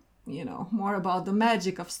more about the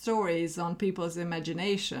magic of stories on people's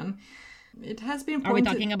imagination, it has been Are we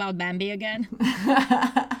talking about Bambi again?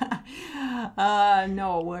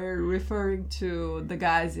 No, we're referring to the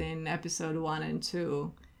guys in episode 1 and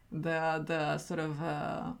 2, the sort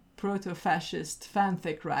of proto-fascist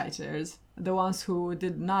fanfic writers, the ones who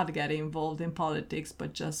did not get involved in politics,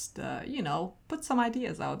 but just, put some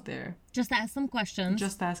ideas out there. Just ask some questions.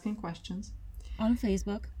 Just asking questions. On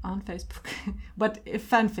Facebook. But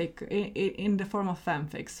fanfic, in the form of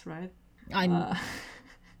fanfics, right?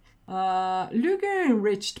 Lueger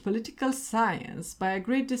enriched political science by a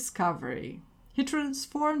great discovery. He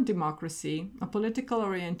transformed democracy, a political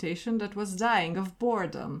orientation that was dying of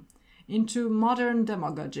boredom, into modern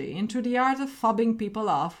demagogy, into the art of fobbing people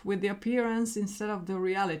off with the appearance instead of the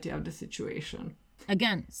reality of the situation.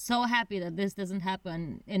 Again, so happy that this doesn't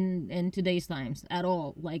happen in today's times at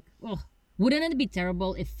all. Wouldn't it be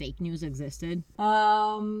terrible if fake news existed?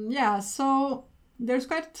 So there's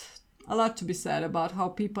quite a lot to be said about how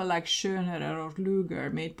people like Schönerer or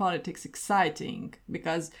Lueger made politics exciting,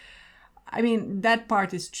 because that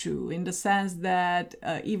part is true in the sense that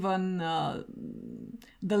even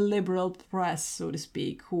the liberal press, so to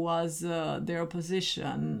speak, who was their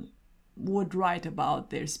opposition, would write about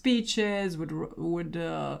their speeches, would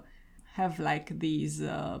have these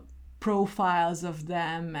profiles of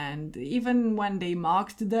them, and even when they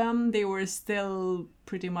mocked them, they were still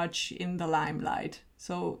pretty much in the limelight.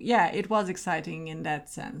 So yeah, it was exciting in that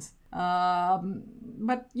sense.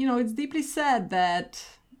 But it's deeply sad that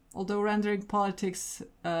although rendering politics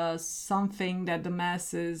something that the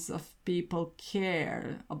masses of people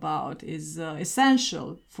care about is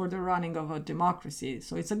essential for the running of a democracy.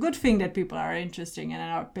 So it's a good thing that people are interested and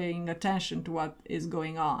are paying attention to what is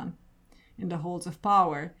going on in the halls of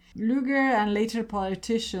power. Lueger and later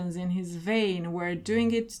politicians in his vein were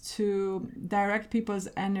doing it to direct people's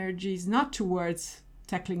energies not towards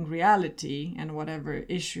tackling reality and whatever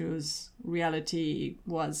issues reality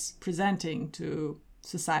was presenting to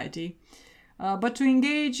society, but to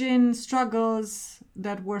engage in struggles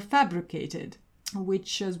that were fabricated,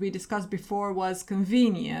 which, as we discussed before, was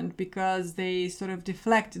convenient because they sort of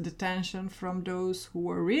deflected attention from those who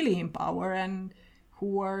were really in power and who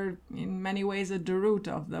were in many ways at the root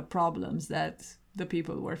of the problems that the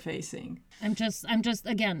people were facing. I'm just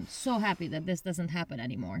again so happy that this doesn't happen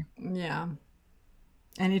anymore. Yeah.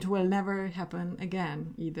 And it will never happen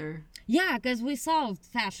again either. Yeah, because we solved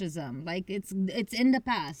fascism. Like, it's in the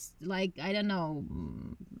past. Like, I don't know,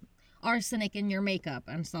 arsenic in your makeup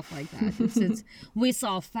and stuff like that. We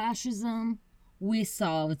solved fascism. We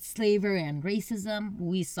solved slavery and racism.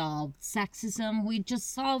 We solved sexism. We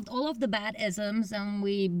just solved all of the bad isms, and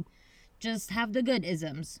we just have the good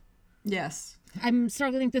isms. Yes. I'm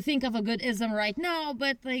struggling to think of a good ism right now,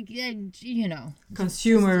 but like,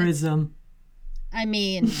 consumerism. I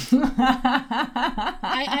mean,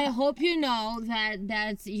 I hope you know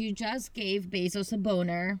that you just gave Bezos a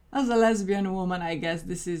boner. As a lesbian woman, I guess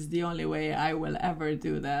this is the only way I will ever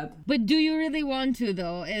do that. But do you really want to,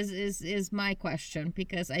 though, is my question,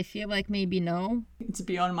 because I feel like maybe no. It's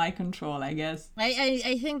beyond my control, I guess.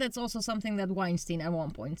 I think that's also something that Weinstein at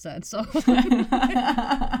one point said, so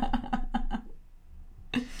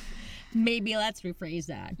maybe let's rephrase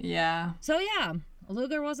that. Yeah. So yeah.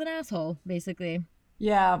 Lueger was an asshole, basically.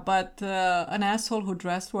 Yeah, but an asshole who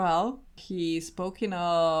dressed well. He spoke using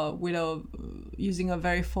a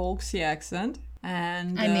very folksy accent,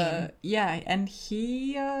 and and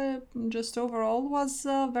he just overall was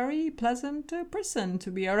a very pleasant person to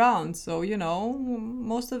be around. So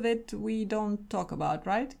most of it we don't talk about,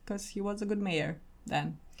 right? Because he was a good mayor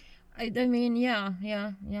then. I mean, yeah.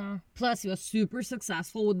 Plus, he was super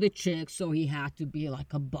successful with the chicks, so he had to be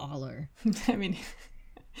like a baller. I mean,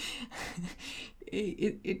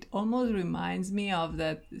 it almost reminds me of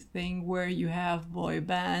that thing where you have boy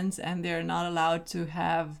bands and they're not allowed to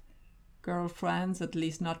have girlfriends, at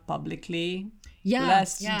least not publicly. Yeah.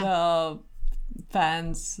 Lest the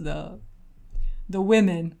fans, the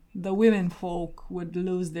women folk would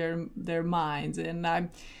lose their minds. And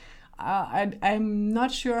I'm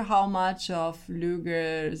not sure how much of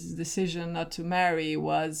Lueger's decision not to marry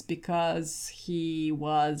was because he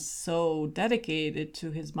was so dedicated to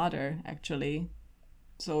his mother, actually.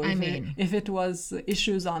 So if it was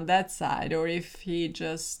issues on that side, or if he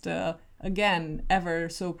just, again, ever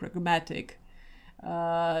so pragmatic,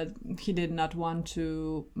 he did not want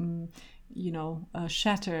to,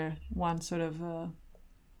 shatter one sort of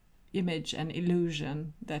image and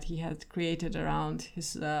illusion that he had created around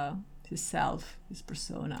his self, his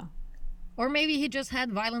persona. Or maybe he just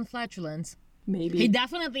had violent flatulence. Maybe. He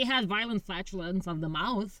definitely had violent flatulence of the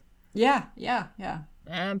mouth. Yeah.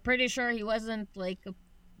 I'm pretty sure he wasn't like a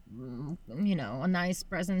nice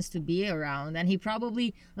presence to be around. And he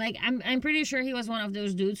probably, I'm pretty sure he was one of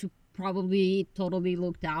those dudes who probably totally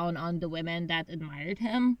looked down on the women that admired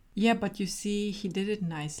him. Yeah, but you see, he did it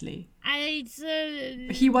nicely.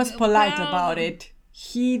 He was polite about it.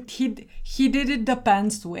 He did it the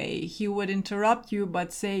Pence way. He would interrupt you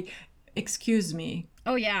but say, "Excuse me."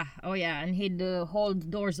 Oh yeah, and he'd hold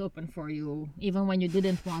doors open for you even when you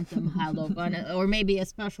didn't want them held open, or maybe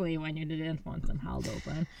especially when you didn't want them held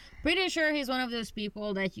open. Pretty sure he's one of those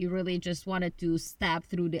people that you really just wanted to stab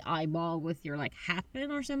through the eyeball with your hat pin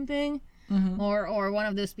or something. Mm-hmm. Or one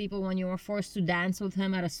of those people when you were forced to dance with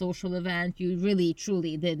him at a social event, you really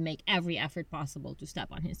truly did make every effort possible to step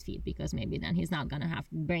on his feet, because maybe then he's not gonna have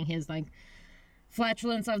to bring his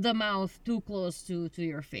flatulence of the mouth too close to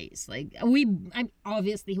your face.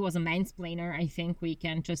 Obviously he was a mansplainer. I think we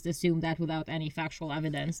can just assume that without any factual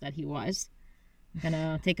evidence that he was. I'm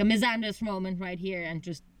gonna take a misandrist moment right here and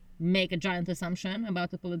just make a giant assumption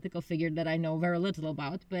about a political figure that I know very little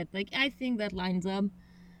about, but I think that lines up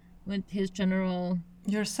with his general.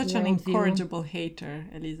 You're such an incorrigible hater,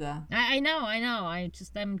 Elisa. I know. I'm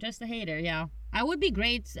just a hater. Yeah, I would be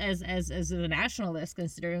great as a nationalist,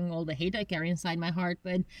 considering all the hate I carry inside my heart.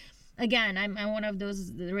 But again, I'm one of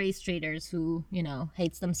those race traders who,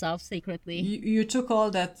 hates themselves secretly. You took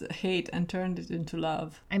all that hate and turned it into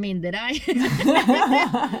love. I mean, did I?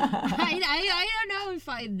 I don't know if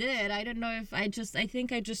I did. I don't know if I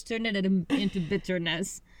think I just turned it into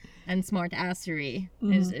bitterness and smart assery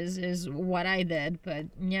is what I did. But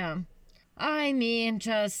yeah, I mean,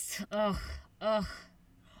 just,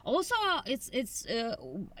 Also,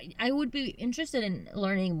 I would be interested in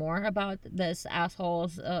learning more about this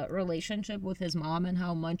asshole's relationship with his mom and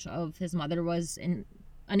how much of his mother was an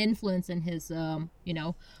influence in his,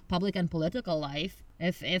 public and political life.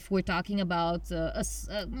 If we're talking about,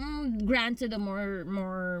 granted, a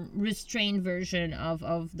more restrained version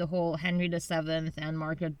of the whole Henry VII and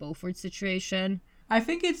Margaret Beaufort situation. I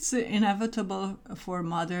think it's inevitable for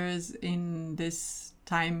mothers in this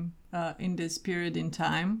time, in this period in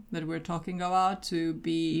time that we're talking about, to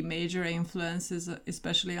be major influences,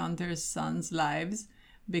 especially on their sons' lives,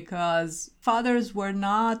 because fathers were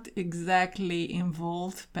not exactly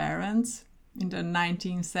involved parents in the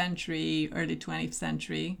 19th century, early 20th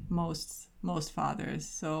century, most fathers.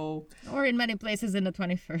 So, or in many places in the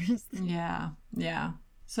 21st. Yeah.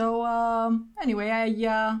 So anyway,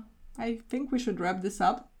 I think we should wrap this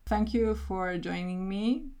up. Thank you for joining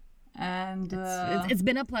me. And it's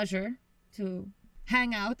been a pleasure to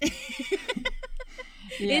hang out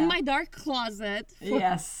in my dark closet.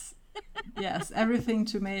 Yes, everything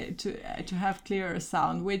to have clearer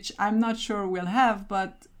sound, which I'm not sure we'll have,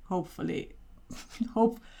 but hopefully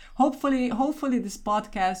this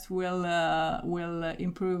podcast will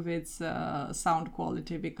improve its sound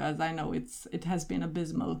quality, because I know it has been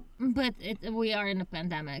abysmal. But we are in a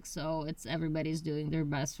pandemic, so everybody's doing their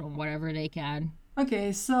best from whatever they can.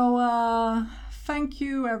 Okay, so thank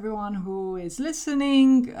you everyone who is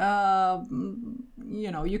listening. You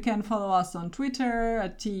can follow us on Twitter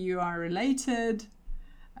at TURrelated,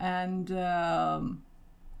 and I'm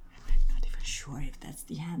not even sure if that's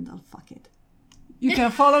the handle. Fuck it. You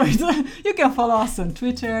can follow it. You can follow us on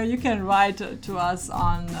Twitter. You can write to us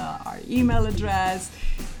on our email address.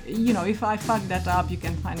 If I fuck that up, you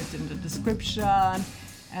can find it in the description.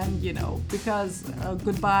 And, because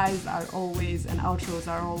goodbyes are always and outros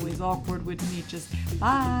are always awkward with me, just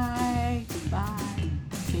bye.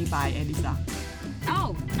 Okay, bye, Elisa.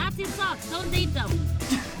 Oh, Nazi sucks. Don't date them.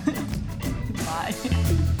 Bye.